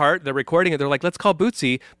is in the Heart. They're recording it. They're like, "Let's call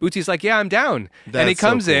Bootsy." Bootsy's like, "Yeah, I'm down." And he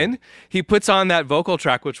comes in. He puts on that vocal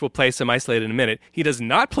track, which we'll play some isolated in a minute. He does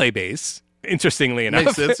not play bass. Interestingly enough,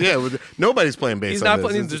 makes sense. Yeah, nobody's playing bass. He's not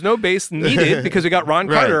playing. There's no bass needed because we got Ron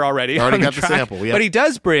Carter already. Already got the the sample. Yeah. But he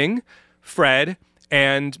does bring Fred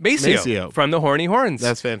and Maceo from the Horny Horns.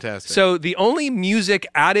 That's fantastic. So the only music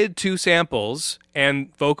added to samples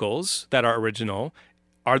and vocals that are original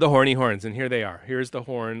are the Horny Horns, and here they are. Here's the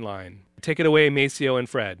horn line. Take it away, Maceo and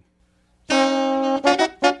Fred.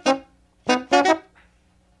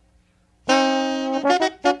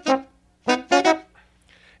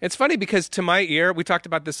 It's funny because to my ear, we talked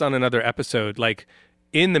about this on another episode, like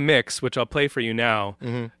in the mix, which I'll play for you now,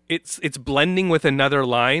 it's blending with another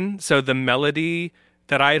line. So the melody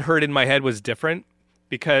that I had heard in my head was different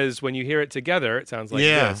because when you hear it together, it sounds like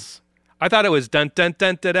this. I thought it was dun dun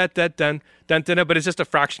dun dun dun dun dun dun dun, but it's just a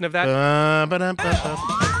fraction of that. Now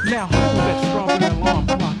hold that strawberry alarm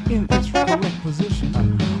clock in its correct position.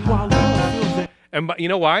 And you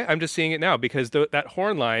know why? I'm just seeing it now because that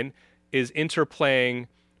horn line is interplaying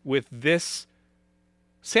with this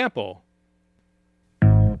sample.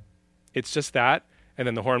 It's just that, and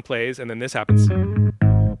then the horn plays, and then this happens.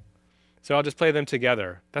 So I'll just play them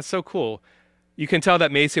together. That's so cool. You can tell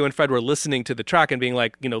that Maceo and Fred were listening to the track and being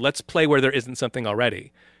like, you know, let's play where there isn't something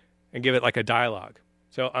already and give it like a dialogue.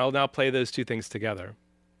 So I'll now play those two things together.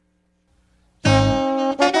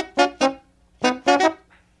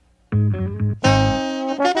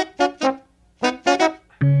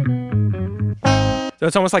 So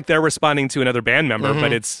it's almost like they're responding to another band member,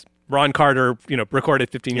 but it's Ron Carter, you know, recorded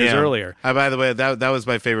 15 years earlier. By the way, that was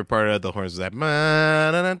my favorite part of the horns. Was that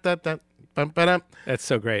that's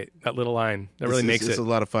so great. That little line that really makes it's it a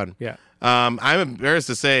lot of fun. Yeah. I'm embarrassed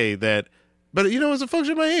to say that, but you know, it's a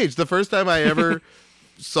function of my age. The first time I ever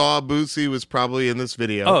saw Bootsy was probably in this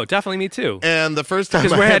video. Oh, definitely me too. And the first time,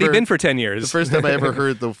 because where had he been for 10 years? The first time I ever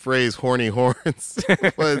heard the phrase "horny horns"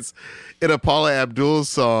 was in a Paula Abdul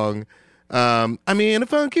song. I mean, in a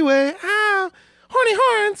funky way, horny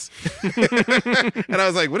horns. And I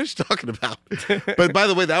was like, what is she talking about? But by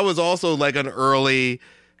the way, that was also like an early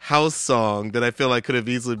house song that I feel like could have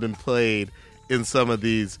easily been played in some of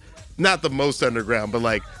these, not the most underground, but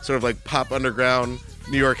like sort of like pop underground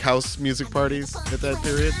New York house music parties at that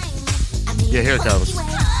period. Yeah, here it comes.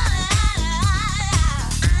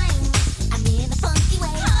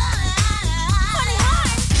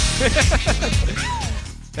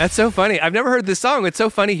 That's so funny. I've never heard this song. What's so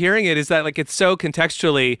funny hearing it is that like it's so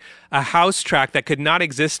contextually a house track that could not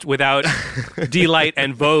exist without Dee-Lite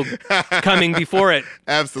and Vogue coming before it.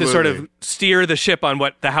 Absolutely. To sort of steer the ship on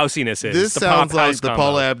what the housiness is. This the sounds pop like house the combo.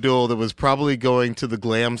 Paula Abdul that was probably going to the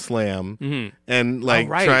Glam Slam and like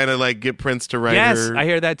trying to like get Prince to write Yes, her I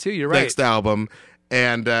hear that too. You're right. next album.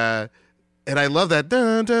 And I love that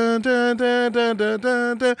dun, dun, dun, dun, dun, dun,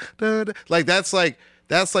 dun, dun, dun. Like that's like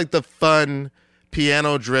the fun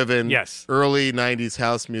piano driven early 90s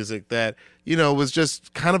house music that, you know, was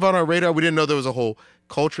just kind of on our radar. We didn't know there was a whole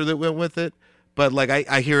culture that went with it. But like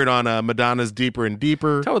I hear it on Madonna's Deeper and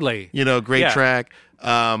Deeper. Totally. You know, great track.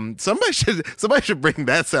 Somebody should bring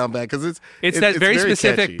that sound back because it's that very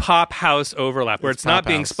specific catchy. pop house overlap where it's not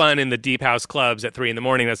being house. spun in the deep house clubs at 3 a.m.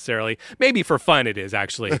 necessarily. Maybe for fun it is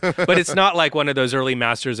actually, but it's not like one of those early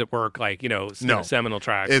Masters at Work, like, you know, seminal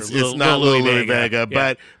tracks. It's not Louis Vega,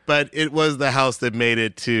 yeah. but it was the house that made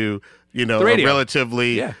it to, you know, The radio. a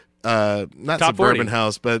relatively not Top suburban 40.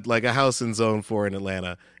 house, but like a house in Zone 4 in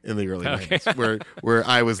Atlanta in the early 90s where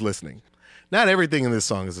I was listening. Not everything in this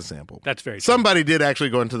song is a sample. That's very true. Somebody did actually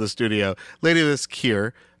go into the studio. Lady Miss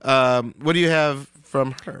Kier, what do you have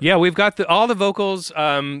from her? Yeah, we've got all the vocals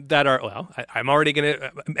that are, well, I'm already going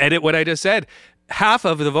to edit what I just said. Half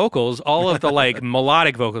of the vocals, all of the like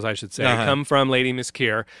melodic vocals, I should say, come from Lady Miss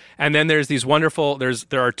Kier. And then there's these wonderful, there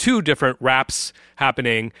are 2 different raps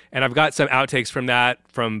happening. And I've got some outtakes from that,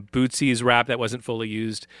 from Bootsy's rap that wasn't fully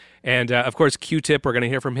used. And of course, Q-Tip, we're going to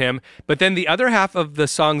hear from him. But then the other half of the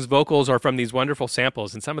song's vocals are from these wonderful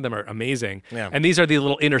samples, and some of them are amazing. Yeah. And these are the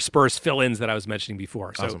little interspersed fill-ins that I was mentioning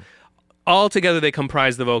before. So Awesome. all together they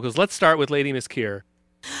comprise the vocals. Let's start with Lady Miss Kier.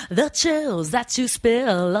 The chills that you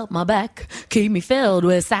spill up my back keep me filled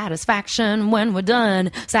with satisfaction when we're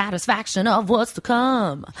done. Satisfaction of what's to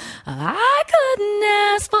come. I couldn't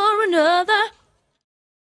ask for another.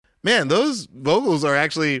 Man, those vocals are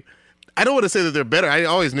actually, I don't want to say that they're better. I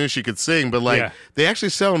always knew she could sing, but like they actually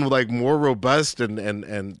sound like more robust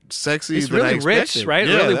and sexy It's than I really expected. rich, right?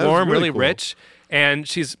 Yeah, really that was warm, really cool. rich. And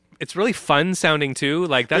it's really fun sounding too.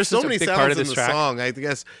 Like that's There's so just many a big sounds part of in this the track. song. I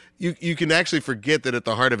guess you can actually forget that at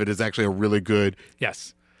the heart of it is actually a really good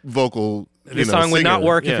Yes. vocal. This song would not singer.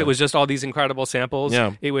 work if it was just all these incredible samples.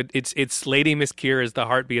 Yeah. It would. It's Lady Miss Kier is the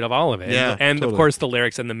heartbeat of all of it. Yeah, and totally. of course the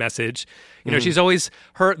lyrics and the message. You know, she's always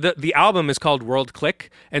the album is called World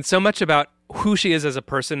Click, and so much about who she is as a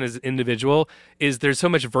person, as an individual, is there's so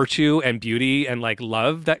much virtue and beauty and like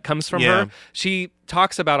love that comes from her. She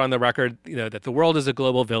talks about on the record, you know, that the world is a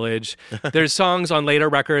global village. There's songs on later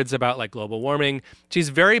records about like global warming. She's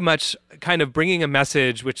very much kind of bringing a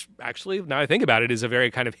message, which actually, now I think about it, is a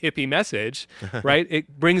very kind of hippie message, right?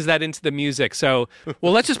 It brings that into the music. So,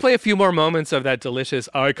 well, let's just play a few more moments of that delicious,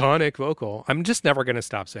 iconic vocal. I'm just never going to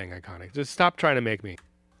stop saying iconic. Just stop trying to make me.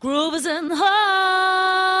 Groove is in the heart.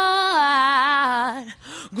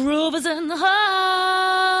 Groove is in the heart.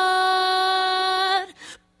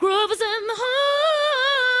 Groove is in the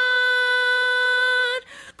heart.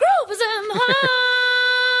 Groove is in the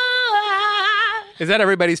heart. Is that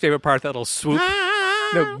everybody's favorite part? That little swoop?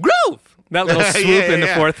 No, groove! That little swoop in the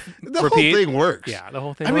fourth the repeat. whole thing works. Yeah, the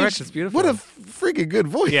whole thing works. It's beautiful. What a freaking good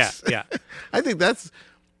voice. Yeah. I think that's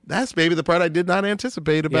maybe the part I did not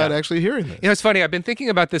anticipate about actually hearing this. You know, it's funny. I've been thinking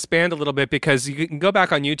about this band a little bit because you can go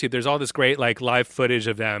back on YouTube. There's all this great like live footage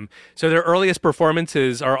of them. So their earliest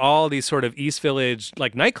performances are all these sort of East Village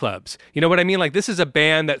like nightclubs. You know what I mean? Like this is a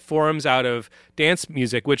band that forms out of dance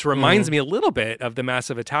music, which reminds me a little bit of the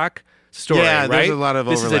Massive Attack story. Yeah, right? there's a lot of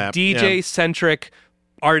overlap. This is a DJ-centric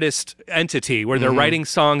artist entity where they're writing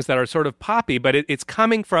songs that are sort of poppy, but it's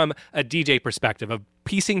coming from a DJ perspective of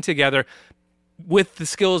piecing together with the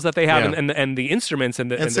skills that they have and the instruments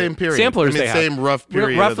and the same period. samplers they have. Same rough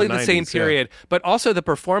period. Roughly of the the same 90s, period. But also the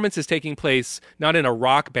performance is taking place not in a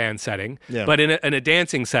rock band setting, but in a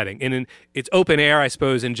dancing setting. It's open air, I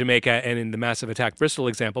suppose, in Jamaica and in the Massive Attack Bristol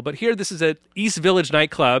example. But here, this is a East Village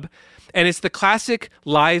nightclub, and it's the classic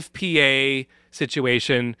live PA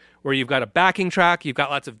situation where you've got a backing track, you've got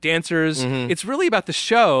lots of dancers. It's really about the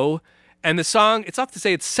show. And the song, it's not to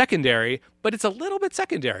say it's secondary, but it's a little bit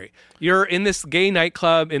secondary. You're in this gay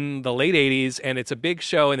nightclub in the late 80s, and it's a big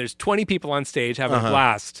show, and there's 20 people on stage having a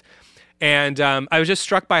blast. And I was just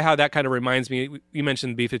struck by how that kind of reminds me. You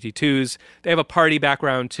mentioned B-52s. They have a party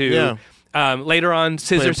background, too. Later on,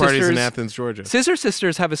 Scissor parties Sisters. in Athens, Georgia. Scissor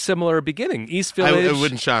Sisters have a similar beginning. East Village. It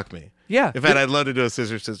wouldn't shock me. Yeah. In fact, I'd love to do a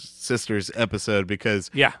Scissor Sisters episode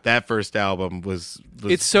because that first album was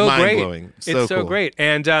it's so mind-blowing. Great. It's so cool. great.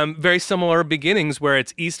 And very similar beginnings where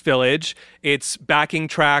it's East Village. It's backing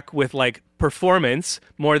track with like performance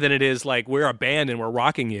more than it is like we're a band and we're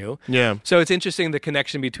rocking you. Yeah. So it's interesting the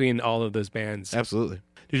connection between all of those bands. Absolutely.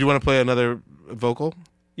 Did you want to play another vocal?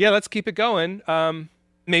 Yeah, let's keep it going.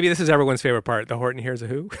 Maybe this is everyone's favorite part. The Horton Hears a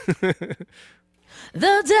Who.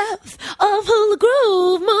 The depth of hula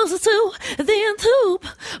groove moves us to the nth hoop.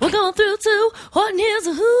 We're going through to Horton Hears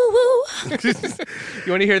a Who.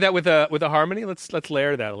 You want to hear that with a harmony? Let's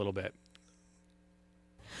layer that a little bit.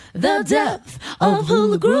 The depth of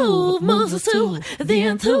hula groove moves us to the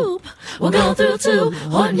nth hoop. We're going through to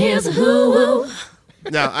Horton Hears a Who.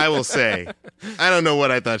 Now, I will say, I don't know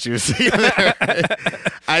what I thought she was saying there.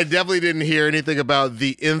 I definitely didn't hear anything about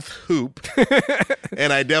the nth hoop,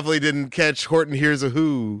 and I definitely didn't catch Horton Hears a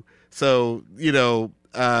Who. So, we didn't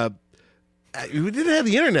have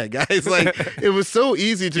the internet, guys. Like, it was so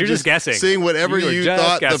easy to You're just guessing. sing whatever you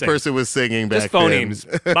thought the person was singing back just phonemes.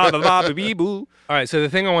 Ba ba ba bee boo. All right, so the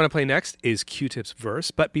thing I want to play next is Q-Tip's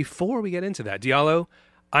verse. But before we get into that, Diallo,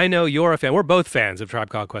 I know you're a fan. We're both fans of Tribe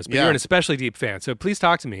Called Quest, but you're an especially deep fan. So please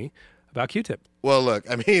talk to me about Q-Tip. Well, look,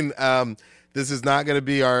 I mean, this is not going to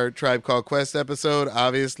be our Tribe Called Quest episode.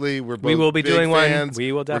 Obviously, we will be doing fans. One.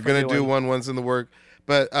 We will definitely. We're going to do one once in the work.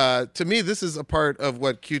 But to me, this is a part of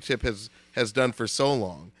what Q-Tip has done for so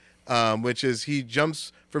long, which is he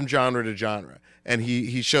jumps from genre to genre, and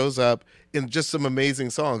he shows up in just some amazing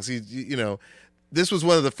songs. This was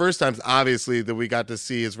one of the first times, obviously, that we got to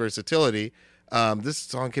see his versatility. This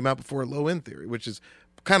song came out before Low End Theory, which is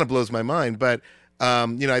kind of blows my mind. But,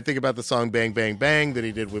 I think about the song Bang, Bang, Bang that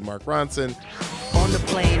he did with Mark Ronson. On the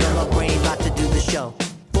plane, on my brain, about to do the show.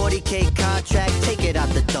 40K contract, take it out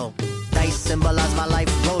the door. Dice symbolize my life,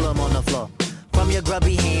 roll them on the floor. From your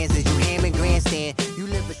grubby hands as you ham and grandstand, you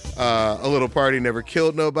live A Little Party Never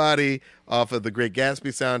Killed Nobody off of the Great Gatsby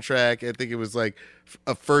soundtrack. I think it was like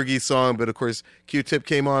a Fergie song, but of course Q-Tip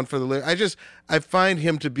came on for the lyrics. I find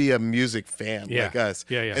him to be a music fan like us.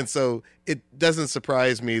 Yeah. And so it doesn't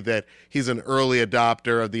surprise me that he's an early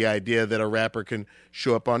adopter of the idea that a rapper can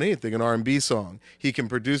show up on anything, an R&B song. He can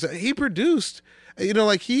produce. He produced,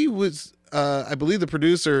 he was, I believe, the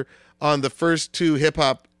producer on the first two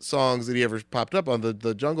hip-hop songs that he ever popped up on,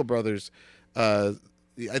 the Jungle Brothers. I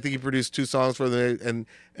think he produced two songs for them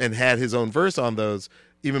and had his own verse on those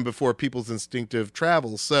even before People's Instinctive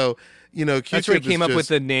Travels. So, Q-Tip that's where he came up with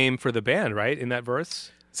the name for the band, right? In that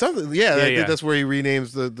verse? Something, I think that's where he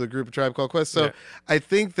renames the group of Tribe Called Quest. So I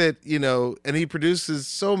think that, and he produces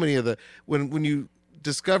so many of when you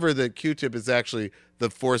discover that Q-Tip is actually the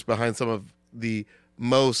force behind some of the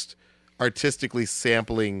most artistically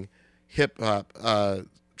sampling hip-hop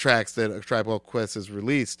tracks that Tribe Called Quest has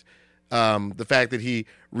released, the fact that he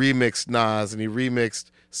remixed Nas and he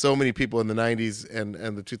remixed so many people in the 90s and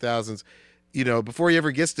the 2000s, before he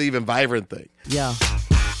ever gets to even Vibrant Thing. Yo,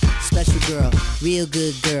 special girl, real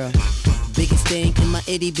good girl, biggest thing in my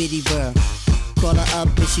itty bitty world. Call her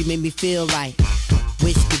up and she made me feel right.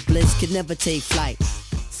 Wish the bliss could never take flight.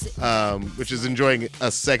 Which is enjoying a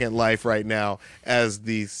second life right now as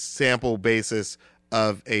the sample basis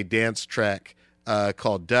of a dance track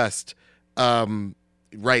called Dust.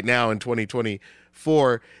 Right now in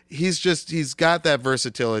 2024, he's got that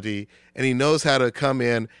versatility, and he knows how to come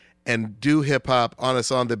in and do hip hop on a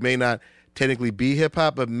song that may not technically be hip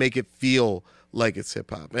hop, but make it feel like it's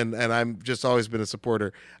hip hop. And I'm just always been a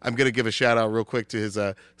supporter. I'm going to give a shout out real quick to his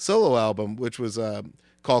solo album, which was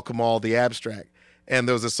called Kamal the Abstract. And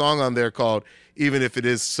there was a song on there called Even If It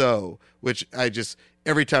Is So, which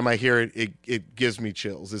every time I hear it, it gives me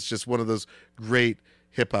chills. It's just one of those great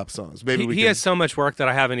hip-hop songs. Maybe he has so much work that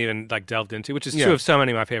I haven't even delved into, which is true of so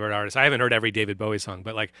many of my favorite artists. I haven't heard every David Bowie song,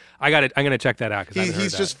 but I'm going to check that out.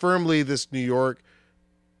 He's just firmly this New York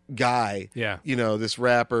guy, this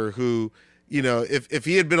rapper who, if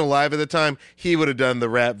he had been alive at the time, he would have done the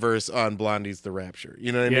rap verse on Blondie's The Rapture.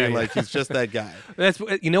 You know what I mean? Like, he's just that guy.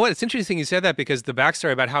 You know what? It's interesting you said that, because the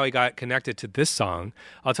backstory about how he got connected to this song,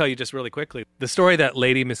 I'll tell you just really quickly. The story that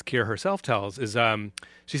Lady Miss Keir herself tells is,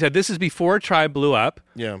 she said, this is before Tribe blew up.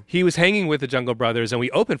 Yeah. He was hanging with the Jungle Brothers, and we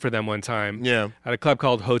opened for them one time at a club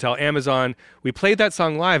called Hotel Amazon. We played that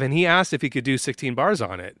song live, and he asked if he could do 16 bars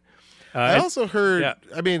on it. I also heard,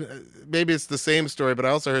 I mean, maybe it's the same story, but I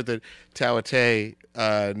also heard that Tawate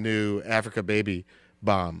knew Africa Baby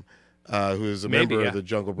Bomb, who is a member of the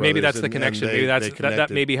Jungle Brothers. Maybe that's the connection. Maybe that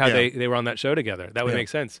may be how they were on that show together. That would make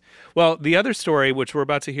sense. Well, the other story, which we're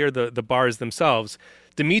about to hear, the bars themselves,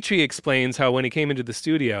 Dimitri explains how when he came into the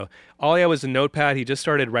studio, all he had was a notepad. He just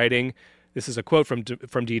started writing. This is a quote from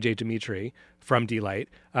DJ Dimitri from Dee-Lite.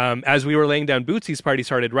 As we were laying down Bootsy's part, he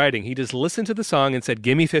started writing. He just listened to the song and said,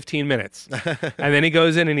 give me 15 minutes. And then he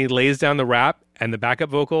goes in and he lays down the rap and the backup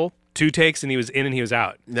vocal 2 takes and he was in and he was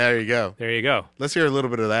out. There you go. There you go. Let's hear a little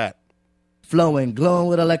bit of that. Flowing, glowing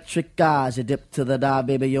with electric eyes. You dip to the dive,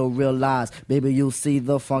 baby, you'll realize. Baby, you'll see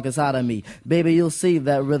the funk inside of me. Baby, you'll see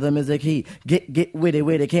that rhythm is a key. Get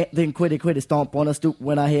witty, can't think quitty, stomp on a stoop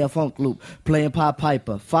when I hear a funk loop. Playing Pied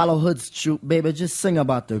Piper, follow Hood's troop, baby, just sing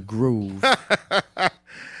about the groove.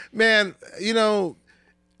 Man, you know,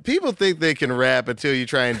 people think they can rap until you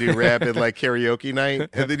try and do rap at like karaoke night.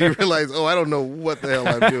 And then you realize, oh, I don't know what the hell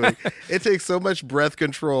I'm doing. It takes so much breath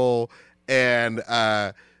control and,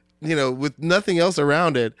 you know, with nothing else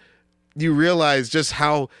around it, you realize just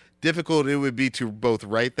how difficult it would be to both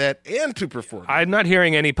write that and to perform. I'm not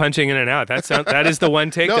hearing any punching in and out. That is the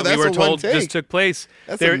one take that we were told just took place.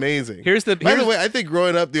 That's amazing. By the way, I think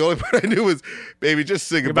growing up, the only part I knew was, baby, just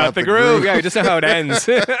sing about the groove. Yeah, just how it ends.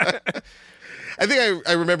 I think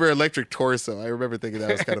I remember Electric Torso. I remember thinking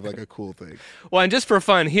that was kind of like a cool thing. Well, and just for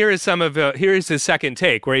fun, here is his second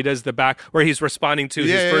take where he does the back, where he's responding to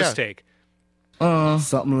his first take.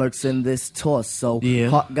 Something lurks in this torso. Yeah.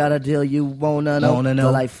 Heart got a deal you wanna know.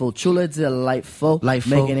 Delightful, truly delightful.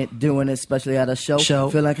 Making it, doing it, especially at a show.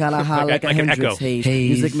 Feeling kinda high like a Hendrix haze.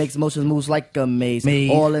 Music makes motions, moves like a maze.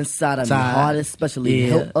 All inside of me, heart especially.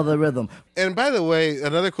 Hilt of the rhythm. And by the way,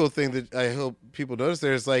 another cool thing that I hope people notice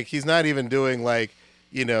there is like he's not even doing like,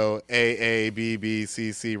 you know, A, B, B,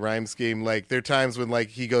 C, C rhyme scheme. Like there are times when like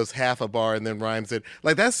he goes half a bar and then rhymes it.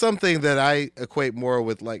 Like that's something that I equate more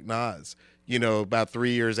with like Nas. You know, about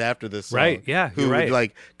 3 years after this song. Right, yeah, who would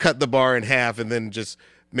like cut the bar in half and then just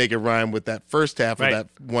make it rhyme with that first half of that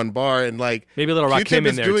one bar. And like maybe a little Rakim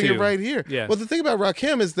in there too. Q-Tip is doing it right here. Yeah. Well, the thing about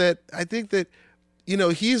Rakim is that I think that, you know,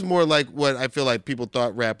 he's more like what I feel like people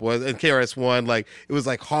thought rap was. And KRS-One, like, it was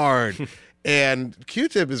like hard. And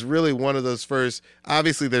Q-Tip is really one of those first,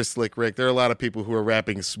 obviously there's Slick Rick. There are a lot of people who are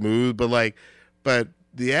rapping smooth, but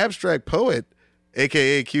the abstract poet,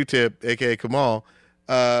 a.k.a. Q-Tip, a.k.a. Kamal,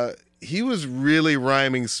 he was really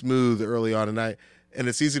rhyming smooth early on, and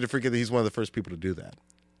it's easy to forget that he's one of the first people to do that.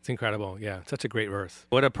 It's incredible. Yeah, such a great verse.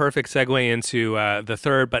 What a perfect segue into the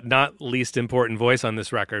third but not least important voice on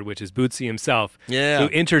this record, which is Bootsy himself, who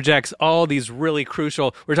interjects all these really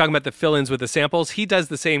crucial, we're talking about the fill-ins with the samples. He does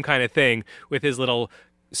the same kind of thing with his little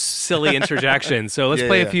silly interjections. So let's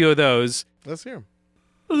play a few of those. Let's hear them.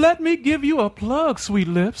 Let me give you a plug, sweet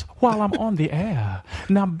lips, while I'm on the air.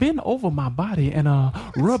 Now bend over my body and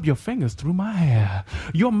rub your fingers through my hair.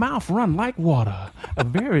 Your mouth run like water, a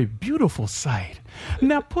very beautiful sight.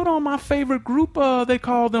 Now put on my favorite group, they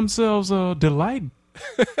call themselves Dee-Lite.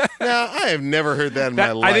 Now, I have never heard that in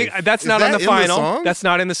my life. I think that's not on the final. That's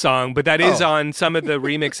not in the song, but that is on some of the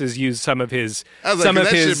remixes. Use some of his. I was like, that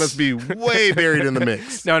shit must be way buried in the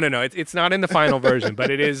mix. No. It's not in the final version, but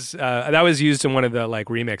it is. That was used in one of the like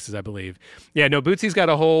remixes, I believe. Yeah, no. Bootsy's got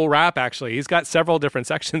a whole rap. Actually, he's got several different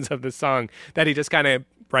sections of the song that he just kind of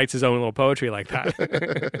writes his own little poetry like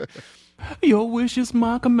that. Your wish is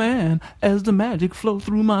my command as the magic flow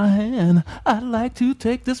through my hand. I'd like to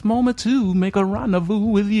take this moment to make a rendezvous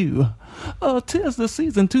with you. 'Tis the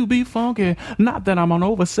season to be funky. Not that I'm an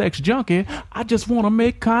oversexed junkie. I just want to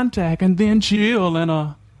make contact and then chill and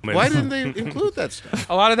Why didn't they include that stuff?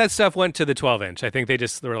 A lot of that stuff went to the 12-inch. I think they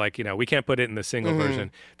were like, you know, we can't put it in the single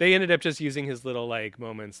version. They ended up just using his little like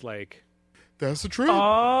moments like, that's the truth.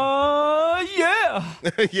 Yeah.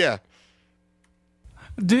 Yeah.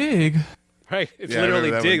 Dig. Right. It's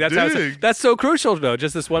literally dig. That's so crucial though.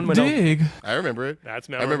 Just this one window. Dig. I remember it. That's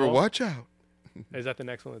memorable. I remember Watch Out. Is that the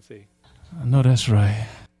next one? Let's see. No, that's right.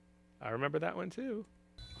 I remember that one too.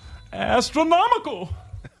 Astronomical.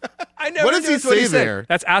 I never What does he say there?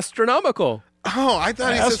 That's astronomical. Oh, I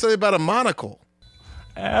thought he said something about a monocle.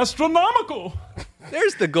 Astronomical.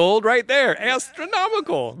 There's the gold right there.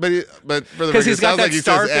 Astronomical. But for the record, it sounds like he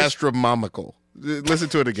says astronomical. Listen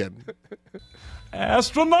to it again.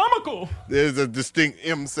 Astronomical. There's a distinct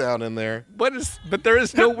M sound in there. But there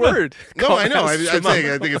is no word. No, I know. I'm saying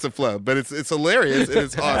I think it's a flow, but it's hilarious and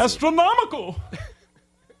it's awesome. Astronomical.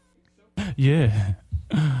 Yeah.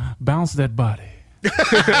 Bounce that body.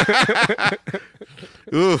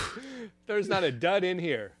 Ooh. There's not a dud in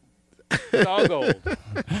here. It's all gold.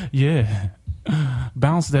 Yeah.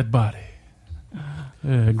 Bounce that body.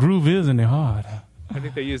 Groove is in the heart. I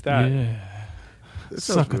think they used that. Yeah.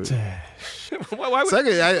 Succotash.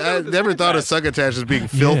 I never thought of succotash as being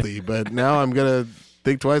filthy, but now I'm going to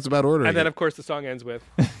think twice about ordering And then, of course, the song ends with.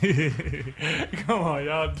 Come on,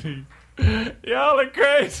 y'all are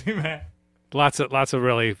crazy, man. Lots of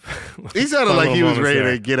really. He sounded like he was ready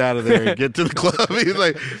to get out of there and get to the club. He's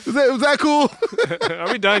like, was that cool?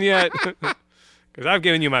 Are we done yet? Because I've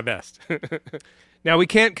given you my best. Now, we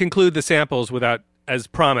can't conclude the samples without as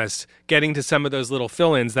promised, getting to some of those little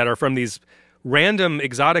fill-ins that are from these random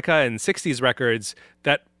exotica and 60s records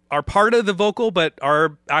that are part of the vocal but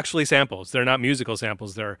are actually samples. They're not musical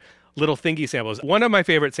samples. They're little thingy samples. One of my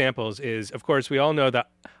favorite samples is, of course, we all know that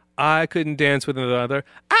I couldn't dance with another.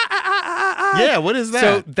 Yeah, what is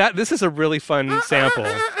that? So this is a really fun sample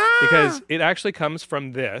because it actually comes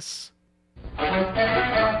from this.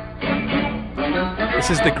 This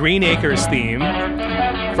is the Green Acres theme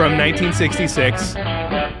from 1966.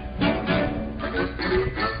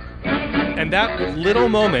 And that little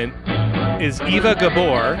moment is Eva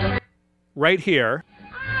Gabor right here.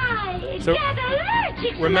 So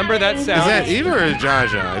remember that sound? Is that Eva or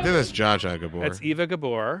Jaja? I think that's Jaja Gabor. That's Eva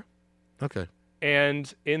Gabor. Okay.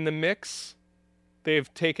 And in the mix,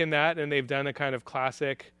 they've taken that and they've done a kind of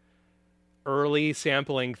classic early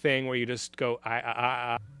sampling thing where you just go,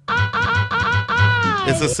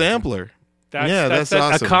 It's a sampler. That's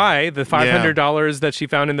awesome. Akai, the $500 that she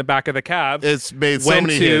found in the back of the cab. It's made so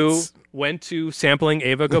many hits. Went to sampling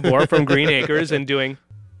Eva Gabor from Green Acres and doing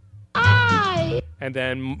and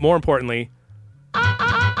then more importantly,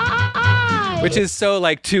 which is so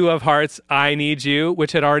like Two of Hearts, I Need You,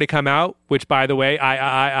 which had already come out, which by the way,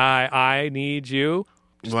 I Need You.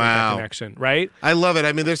 Just wow. Connection, right? I love it.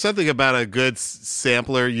 I mean, there's something about a good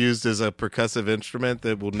sampler used as a percussive instrument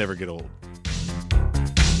that will never get old.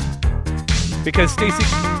 Because Stacey,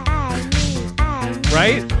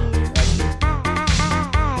 right?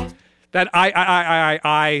 That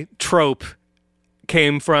I trope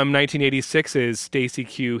came from 1986's Stacey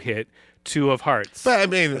Q hit Two of Hearts. But I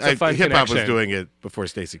mean, hip-hop was doing it before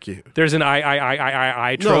Stacey Q. There's an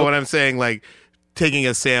I trope. No, what I'm saying, like, taking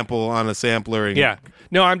a sample on a sampler. And yeah.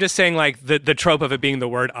 No, I'm just saying, like, the trope of it being the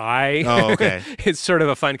word I. Oh, okay. It's sort of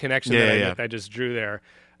a fun connection that I just drew there.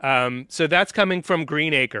 So that's coming from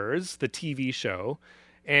Green Acres, the TV show.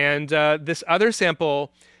 And this other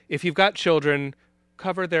sample, if you've got children,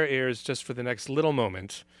 cover their ears just for the next little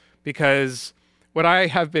moment, because what I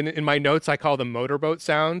have been in my notes, I call the motorboat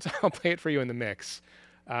sound. I'll play it for you in the mix.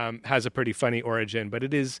 Has a pretty funny origin, but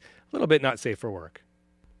it is a little bit not safe for work.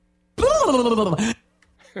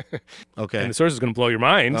 Okay. And the source is going to blow your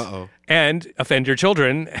mind. Uh-oh. And offend your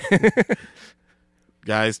children.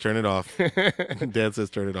 Guys, turn it off. Dad says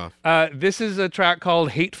turn it off. This is a track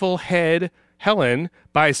called Hateful Head Helen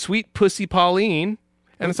by Sweet Pussy Pauline.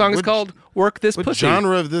 And the song is called Work This Pussy. What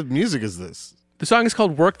genre of the music is this? The song is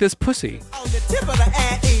called Work This Pussy. On the tip of the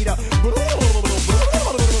anteater. Woo,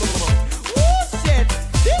 shit.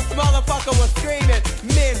 This motherfucker was screaming,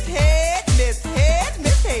 Miss Head, Miss Head,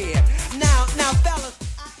 Miss Head. Now, fellas.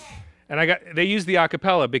 And they used the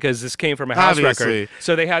acapella because this came from a house record.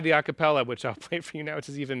 So they had the acapella, which I'll play for you now, which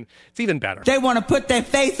is even better. They want to put their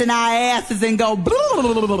face in our asses and go, but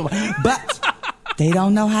they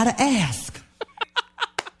don't know how to ask.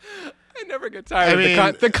 I never get tired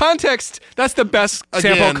of the context. That's the best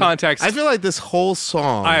sample context I feel like this whole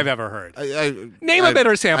song I have ever heard. Name a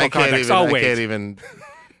better sample context. I'll wait. I can't even.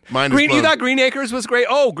 You thought Green Acres was great?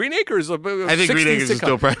 Oh, Green Acres. I think Green Acres is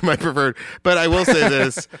still probably my preferred. But I will say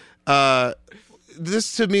this.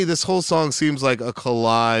 To me, this whole song seems like a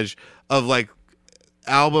collage of like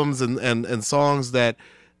albums and songs that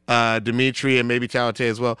Dimitri and maybe Taute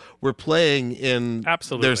as well were playing in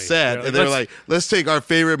their set. Yeah, and they're like, let's take our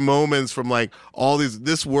favorite moments from like all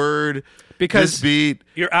this word, because this beat.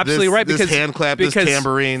 You're absolutely right. This hand clap, this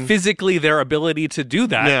tambourine. Physically, their ability to do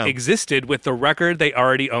that existed with the record they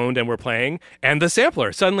already owned and were playing and the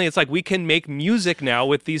sampler. Suddenly, it's like we can make music now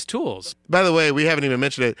with these tools. By the way, we haven't even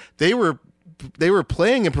mentioned it. They were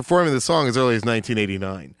playing and performing the song as early as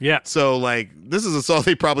 1989. Yeah. So like this is a song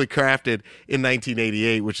they probably crafted in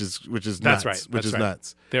 1988, which is nuts. That's right. Which is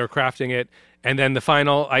nuts. They were crafting it, and then the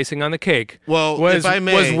final icing on the cake was, if I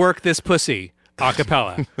may, was Work This Pussy a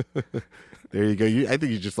cappella. There you go. I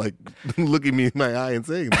think you just like looking me in my eye and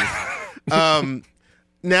saying this.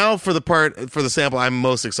 Now for the sample I'm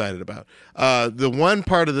most excited about. The one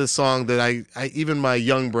part of this song that I even my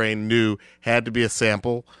young brain knew had to be a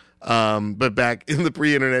sample. But back in the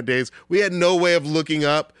pre-internet days, we had no way of looking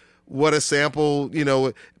up what a sample,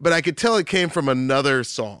 but I could tell it came from another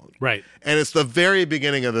song. Right. And it's the very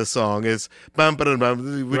beginning of the song. It's bum, ba,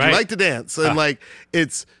 bum, would you like to dance? And like,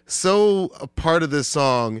 it's so a part of this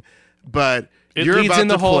song, but it you're leads about in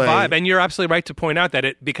the to whole play. vibe. And you're absolutely right to point out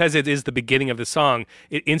that because it is the beginning of the song,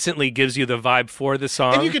 it instantly gives you the vibe for the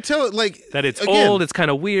song. And you could tell it that it's again, old, it's kind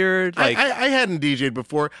of weird. Like I hadn't DJ'd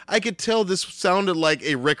before. I could tell this sounded like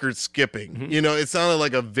a record skipping. Mm-hmm. It sounded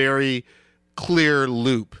like a very clear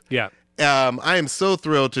loop. Yeah. I am so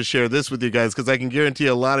thrilled to share this with you guys because I can guarantee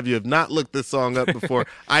a lot of you have not looked this song up before.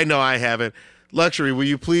 I know I haven't. Luxury, will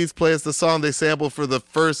you please play us the song they sampled for the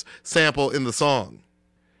first sample in the song?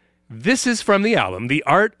 This is from the album The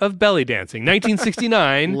Art of Belly Dancing,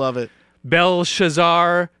 1969. Love it.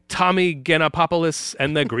 Belshazzar, Tommy Ganopoulos,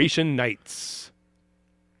 and the Grecian Knights.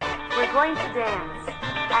 We're going to dance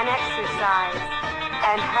and exercise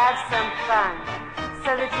and have some fun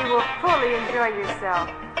so that you will fully enjoy yourself.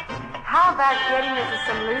 How about getting into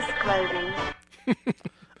some loose clothing?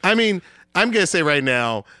 I mean, I'm going to say right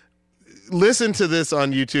now, listen to this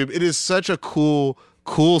on YouTube. It is such a cool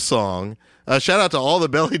song. Shout out to all the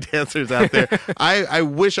belly dancers out there. I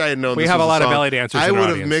wish I had known we this have was a lot song. of belly dancers I in our would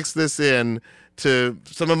have audience. mixed this in to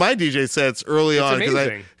some of my DJ sets early on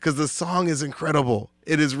because the song is incredible.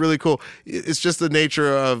 It is really cool. It's just the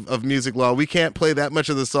nature of music law. We can't play that much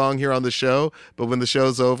of the song here on the show, but when the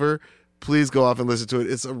show's over, please go off and listen to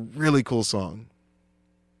it. It's a really cool song.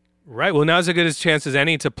 Right. Well, now's as good a chance as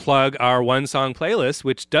any to plug our one song playlist,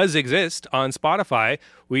 which does exist on Spotify.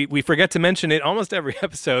 We forget to mention it almost every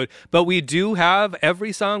episode, but we do have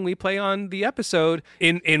every song we play on the episode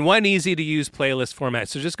in one easy to use playlist format.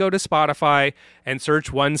 So just go to Spotify and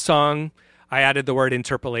search one song. I added the word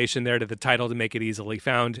interpolation there to the title to make it easily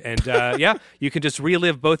found. And yeah, you can just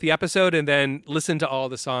relive both the episode and then listen to all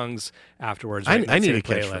the songs afterwards. I need a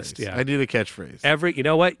catchphrase. Yeah. I need a catchphrase. You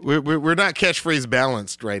know what? We're not catchphrase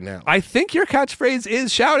balanced right now. I think your catchphrase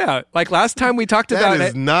is shout out. Like last time we talked about it. That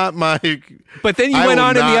is not my... But then you went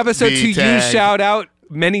on in the episode to use shout out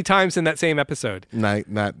many times in that same episode. My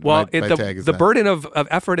tag is the burden of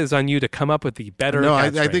effort is on you to come up with the better. No, I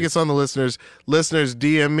think it's on the listeners. Listeners,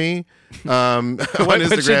 DM me on Instagram.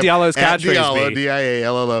 What should Diallo's catchphrase Diallo, be?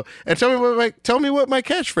 Diallo, and tell me what my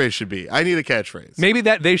catchphrase should be. I need a catchphrase. Maybe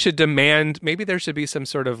that they should demand. Maybe there should be some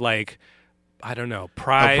sort of like, I don't know,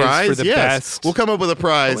 prize for the best. We'll come up with a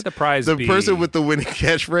prize. What would the prize the be? person with the winning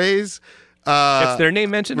catchphrase. Gets their name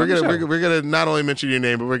mentioned. We're gonna not only mention your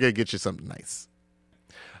name, but we're gonna get you something nice.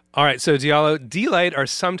 All right, so Diallo, Dee-Lite are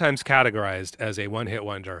sometimes categorized as a one-hit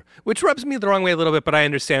wonder, which rubs me the wrong way a little bit, but I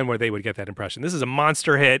understand where they would get that impression. This is a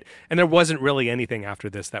monster hit, and there wasn't really anything after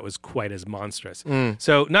this that was quite as monstrous.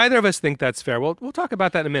 So neither of us think that's fair. We'll talk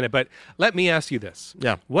about that in a minute, but let me ask you this.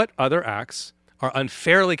 Yeah. What other acts are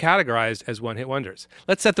unfairly categorized as one-hit wonders?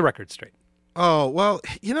 Let's set the record straight. Oh, well,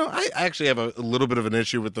 I actually have a little bit of an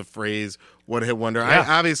issue with the phrase one-hit wonder. Yeah.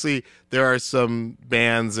 Obviously, there are some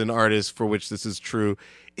bands and artists for which this is true.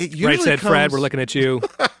 It usually Right said Fred, we're looking at you.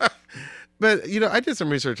 But, I did some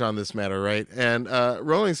research on this matter, right? And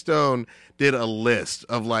Rolling Stone did a list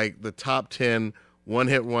of, like, the top 10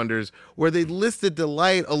 one-hit wonders where they listed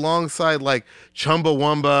Dee-Lite alongside, like,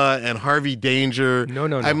 Chumbawamba and Harvey Danger. No.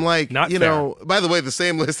 I'm like, Not fair. By the way, the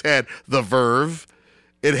same list had The Verve.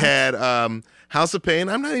 It had House of Pain.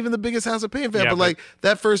 I'm not even the biggest House of Pain fan, but like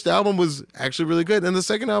that first album was actually really good, and the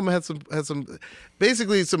second album had some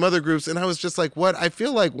basically some other groups, and I was just like, what? I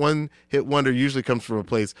feel like one hit wonder usually comes from a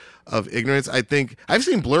place of ignorance. I think I've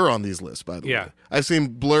seen Blur on these lists, by the way. I've seen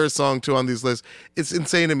Blur's song too on these lists. It's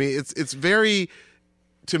insane to me. It's very,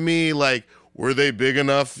 to me, like, were they big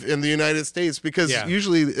enough in the United States? Because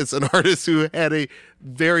usually it's an artist who had a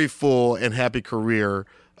very full and happy career,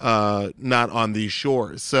 not on these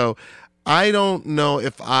shores. So I don't know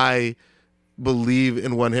if I believe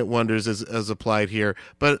in one-hit wonders as applied here,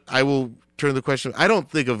 but I will turn the question. I don't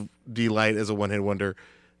think of Dee-Lite as a one-hit wonder.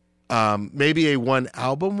 Maybe a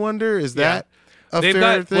one-album wonder. Is that a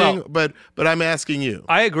fair thing? But I'm asking you.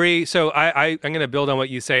 I agree. So I'm going to build on what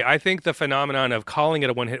you say. I think the phenomenon of calling it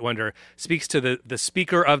a one-hit wonder speaks to the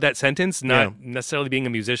speaker of that sentence, not necessarily being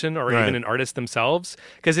a musician or even an artist themselves,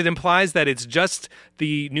 because it implies that it's just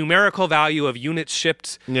the numerical value of units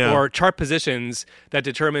shipped or chart positions that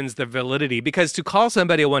determines the validity. Because to call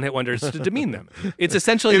somebody a one-hit wonder is to demean them. It's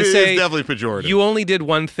essentially to say, it is definitely pejorative. You only did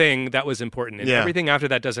one thing that was important, and everything after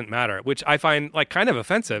that doesn't matter, which I find like kind of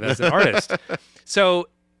offensive as an artist. So,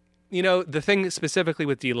 the thing specifically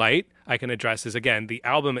with Dee-Lite I can address is, again, the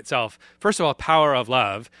album itself. First of all, Power of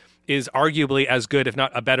Love is arguably as good, if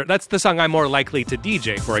not a better. That's the song I'm more likely to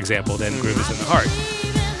DJ, for example, than Groove is in the Heart.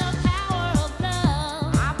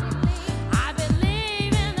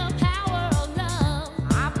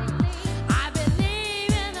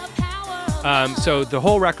 So the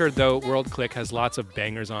whole record, though, World Click, has lots of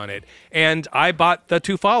bangers on it. And I bought the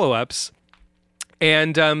two follow-ups.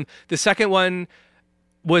 And the second one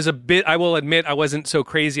was a bit, I will admit, I wasn't so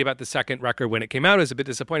crazy about the second record when it came out. It was a bit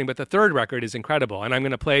disappointing, but the third record is incredible. And I'm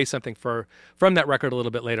going to play something from that record a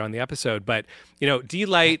little bit later on the episode. But,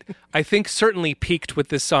 Dee-Lite, I think, certainly peaked with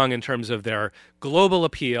this song in terms of their global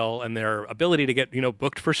appeal and their ability to get,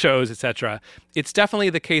 booked for shows, etc. It's definitely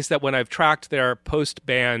the case that when I've tracked their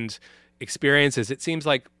post-band experiences. It seems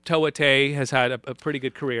like Tawate has had a pretty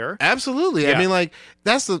good career. Absolutely. Yeah. I mean, like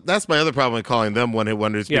that's my other problem with calling them one hit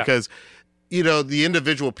wonders because the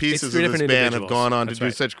individual pieces of this band have gone on to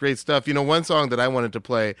do such great stuff. One song that I wanted to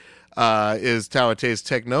play is Tawate's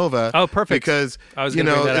Teknova. Oh, perfect. Because I was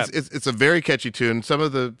gonna bring that up. it's a very catchy tune. Some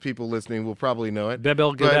of the people listening will probably know it.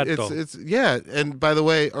 Bebel But Ghiberto. it's and by the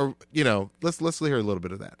way, let's hear a little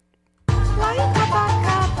bit of that.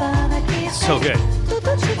 So good.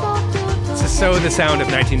 It's so the sound of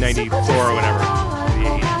 1994 or whatever.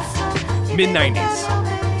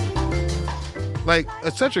 Mid-90s. Like,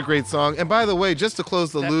 it's such a great song. And by the way, just to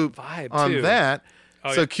close the loop on too. that,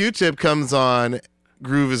 Oh, so yeah. Q-Tip comes on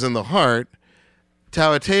Groove is in the Heart.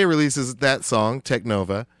 Tawate releases that song,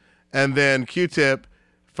 Teknova, and then Q-Tip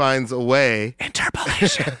finds a way.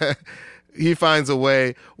 Interpolation. He finds a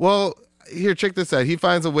way. Well, here, check this out. He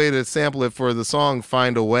finds a way to sample it for the song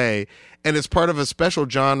Find a Way, and it's part of a special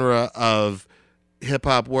genre of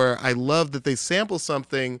hip-hop where I love that they sample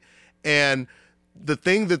something and the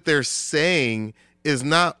thing that they're saying is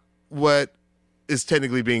not what is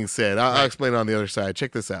technically being said. I'll explain it on the other side.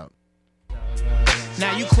 Check this out.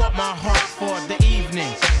 Now you caught my heart for the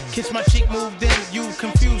evening. Kiss my cheek, moved in, you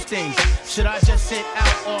confused things. Should I just sit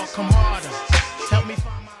out or come harder? Help me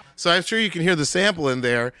find my... So I'm sure you can hear the sample in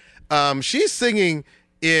there. She's singing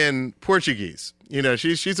in Portuguese.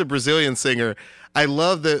 She's a Brazilian singer. I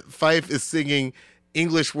love that Fife is singing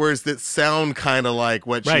English words that sound kind of like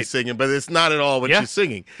what she's singing, but it's not at all what she's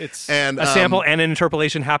singing. It's a sample and an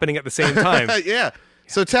interpolation happening at the same time. Yeah.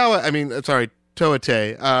 So Tawate,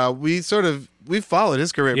 we've followed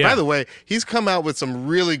his career. Yeah. By the way, he's come out with some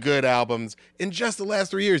really good albums in just the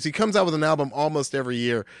last 3 years. He comes out with an album almost every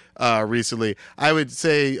year recently. I would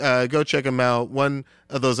say go check him out. One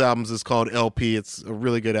of those albums is called LP. It's a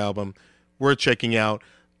really good album. Worth checking out.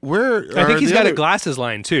 I think he's got a glasses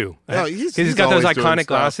line too. Oh, he's he's got those always doing iconic stuff.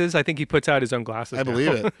 glasses. I think he puts out his own glasses. I now.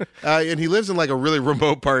 believe it. And he lives in like a really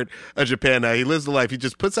remote part of Japan now. He lives the life. He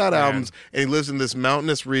just puts out albums, and he lives in this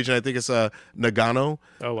mountainous region. I think it's Nagano.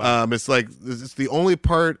 Oh, wow. It's the only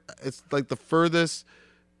part. It's like the furthest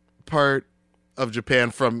part of Japan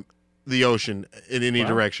from the ocean in any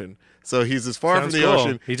direction. So he's as far Sounds from the cool.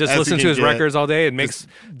 ocean. He just as listens can to his get. records all day and makes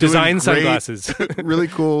Just design doing great, sunglasses. Really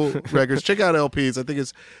cool records. Check out LPs. I think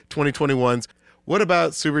it's 2021's. What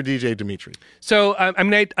about Super DJ Dimitri? So,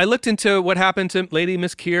 I looked into what happened to Lady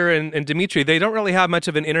Miss Keir and Dimitri. They don't really have much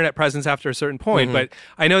of an internet presence after a certain point, but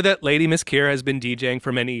I know that Lady Miss Keir has been DJing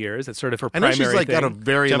for many years. It's sort of her I know primary she's thing. got a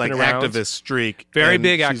very jumping around. activist streak. Very and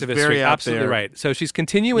big she's activist very streak. out Absolutely there. right. So she's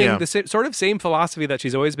continuing the sort of same philosophy that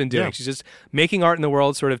she's always been doing. Yeah. She's just making art in the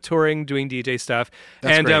world, sort of touring, doing DJ stuff.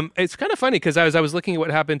 That's and great. It's kind of funny because I was looking at what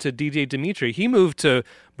happened to DJ Dimitri. He moved to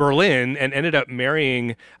Berlin and ended up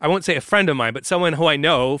marrying, I won't say a friend of mine, but someone who I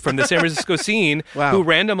know from the San Francisco scene who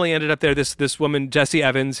randomly ended up there. This woman, Jessie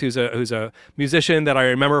Evans, who's a musician that I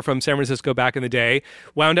remember from San Francisco back in the day,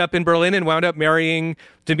 wound up in Berlin and wound up marrying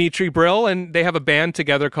Dimitri Brill, and they have a band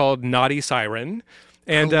together called Naughty Siren.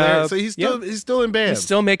 And so he's still in band. He's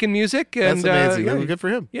still making music. That's and, amazing. yeah, Good for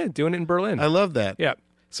him. Yeah, doing it in Berlin. I love that. Yeah.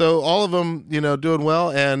 So all of them, doing well,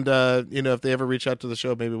 and if they ever reach out to the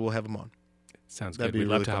show, maybe we'll have them on. Sounds That'd good. be We'd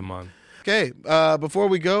really love to fun. have him on. Okay, before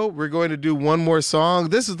we go, we're going to do one more song.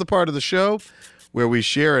 This is the part of the show where we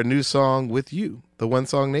share a new song with you, the One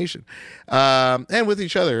Song Nation, and with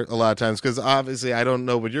each other a lot of times, because obviously I don't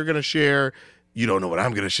know what you're going to share. You don't know what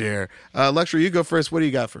I'm going to share. Luxury, you go first. What do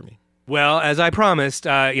you got for me? Well, as I promised,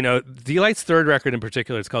 Dee-Lite's third record in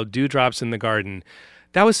particular, it's called Dewdrops in the Garden.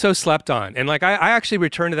 That was so slept on. And I actually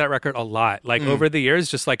returned to that record a lot. Over the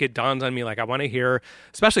years, just it dawned on me, I want to hear,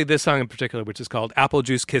 especially this song in particular, which is called Apple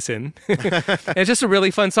Juice Kissin'. It's just a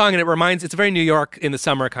really fun song. And it's a very New York in the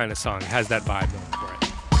summer kind of song. It has that vibe going for it.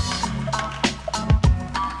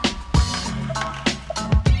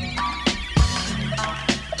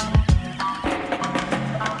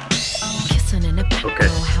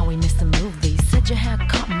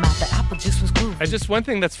 Just one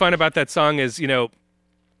thing that's fun about that song is,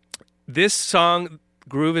 this song,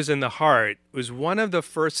 Groove is in the Heart, was one of the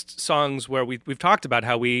first songs where we've talked about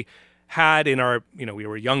how we had in our, we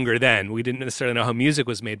were younger then. We didn't necessarily know how music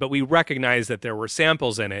was made, but we recognized that there were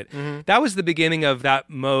samples in it. Mm-hmm. That was the beginning of that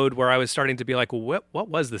mode where I was starting to be like, well, what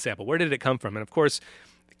was the sample? Where did it come from? And of course,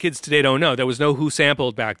 kids today don't know. There was no Who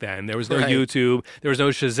Sampled back then. There was no YouTube. There was no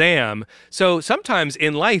Shazam. So sometimes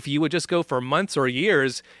in life, you would just go for months or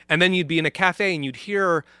years, and then you'd be in a cafe and you'd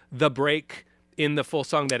hear the break in the full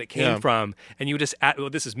song that it came from, and you would just add, well,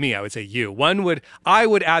 this is me, I would say you. I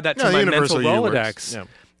would add that to my mental Rolodex.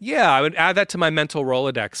 Yeah, I would add that to my mental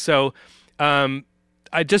Rolodex. So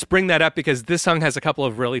I just bring that up because this song has a couple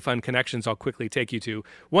of really fun connections I'll quickly take you to.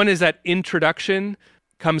 One is that introduction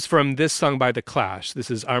comes from this song by The Clash.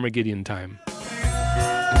 This is Armageddon Time,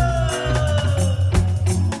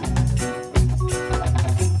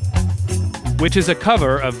 which is a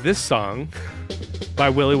cover of this song by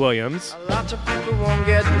Willie Williams. A lot of people won't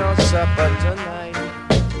get no supper tonight.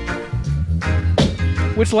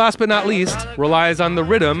 Which, last but not least, relies on the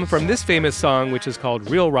rhythm from this famous song, which is called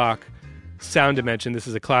Real Rock Sound Dimension. This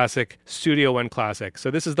is a classic, Studio One classic.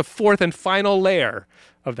 So this is the fourth and final layer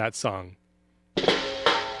of that song.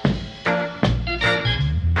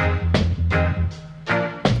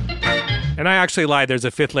 And I actually lied, there's a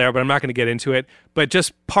fifth layer, but I'm not going to get into it. But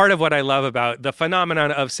just part of what I love about the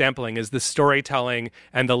phenomenon of sampling is the storytelling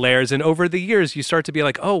and the layers. And over the years, you start to be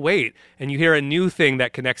like, oh, wait. And you hear a new thing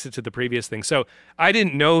that connects it to the previous thing. So I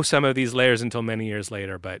didn't know some of these layers until many years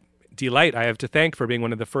later. But Dee-Lite, I have to thank for being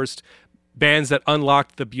one of the first bands that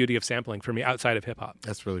unlocked the beauty of sampling for me outside of hip-hop.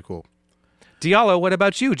 That's really cool. Diallo, what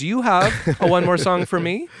about you? Do you have a one more song for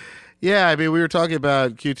me? Yeah, I mean, we were talking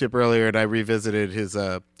about Q-Tip earlier, and I revisited his...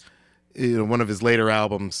 one of his later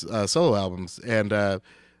albums, solo albums, and I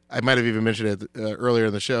might have even mentioned it earlier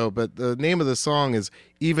in the show, but the name of the song is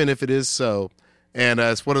Even If It Is So, and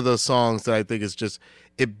it's one of those songs that I think is just,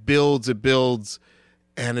 it builds,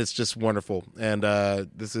 and it's just wonderful. And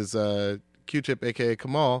this is Q-Tip, a.k.a.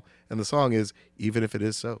 Kamal, and the song is Even If It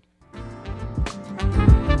Is So.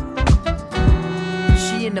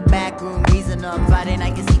 She in the back room, raising up. Friday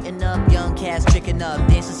night is eating up. Young cats tricking up.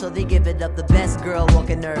 Dancing so they give it up. The best girl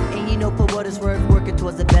walking earth. And you know, for what it's worth, working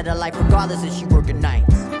towards a better life, regardless if she working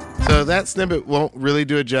nights. So that snippet won't really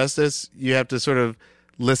do it justice. You have to sort of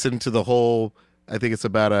listen to the whole, I think it's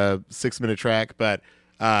about a 6-minute track, but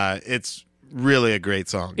it's really a great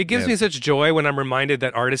song. It gives me such joy when I'm reminded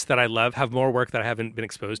that artists that I love have more work that I haven't been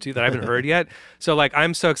exposed to, that I haven't heard yet. So, like,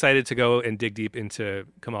 I'm so excited to go and dig deep into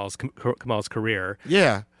Kamal's career.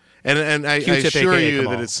 Yeah. And I assure you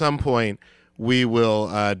Kamal. that at some point we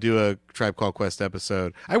will do a Tribe Called Quest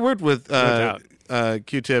episode. I worked with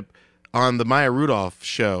Q-Tip on the Maya Rudolph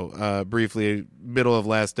show briefly, middle of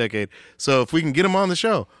last decade. So if we can get him on the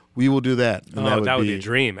show, we will do that. And that would be a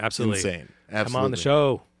dream. Absolutely. Insane. Absolutely. Come on the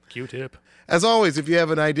show, Q-Tip. As always, if you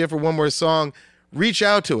have an idea for one more song, reach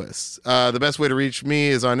out to us. The best way to reach me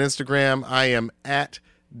is on Instagram. I am at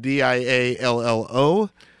Diallo.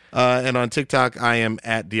 And on TikTok, I am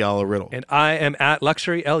at Diallo Riddle. And I am at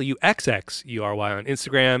Luxxury, Luxxury on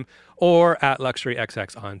Instagram, or at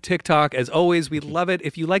LuxuryXX on TikTok. As always, we love it.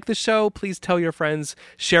 If you like the show, please tell your friends,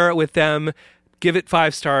 share it with them, give it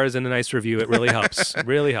 5 stars and a nice review. It really helps.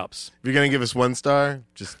 Really helps. If you're going to give us 1 star,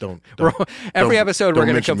 just don't every episode, we're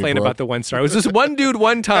going to complain about the 1 star. It was just one dude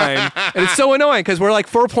one time, and it's so annoying because we're like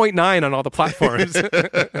 4.9 on all the platforms.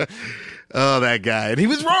 Oh, that guy. And he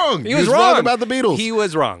was wrong. He was wrong about the Beatles. He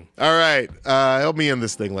was wrong. All right. Help me in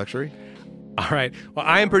this thing, Luxury. All right. Well,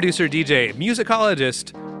 I am producer, DJ,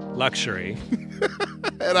 musicologist, Luxury.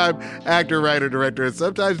 And I'm actor, writer, director, and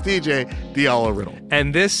sometimes DJ, Diallo Riddle.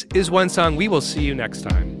 And this is One Song. We will see you next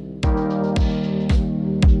time.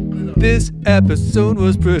 This episode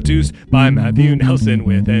was produced by Matthew Nelson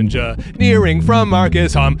with engineering from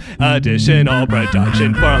Marcus Hom. Additional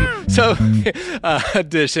production from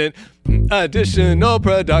additional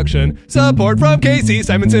production support from Casey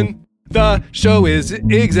Simonson. The show is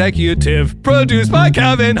executive produced by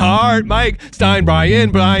Kevin Hart, Mike Stein, Brian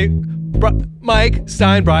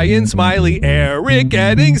Smiley, Eric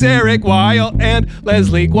Eddings, Eric Weil, and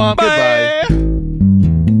Leslie Guam. Goodbye.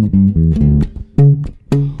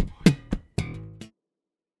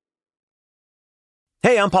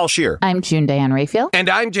 Hey, I'm Paul Scheer. I'm June Diane Raphael. And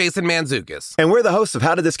I'm Jason Mantzoukas. And we're the hosts of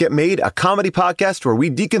How Did This Get Made, a comedy podcast where we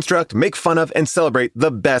deconstruct, make fun of, and celebrate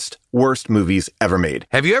the best, worst movies ever made.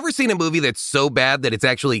 Have you ever seen a movie that's so bad that it's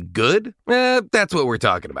actually good? That's what we're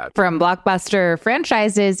talking about. From blockbuster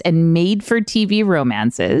franchises and made-for-TV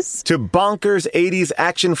romances to bonkers 80s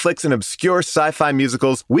action flicks and obscure sci-fi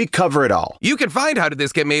musicals, we cover it all. You can find How Did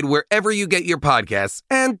This Get Made wherever you get your podcasts.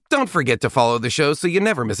 And don't forget to follow the show so you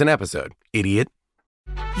never miss an episode, idiot.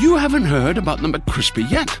 You haven't heard about the McCrispy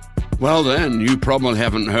yet? Well, then, you probably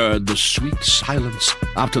haven't heard the sweet silence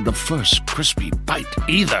after the first crispy bite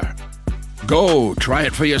either. Go try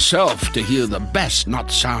it for yourself to hear the best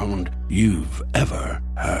not sound you've ever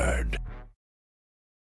heard.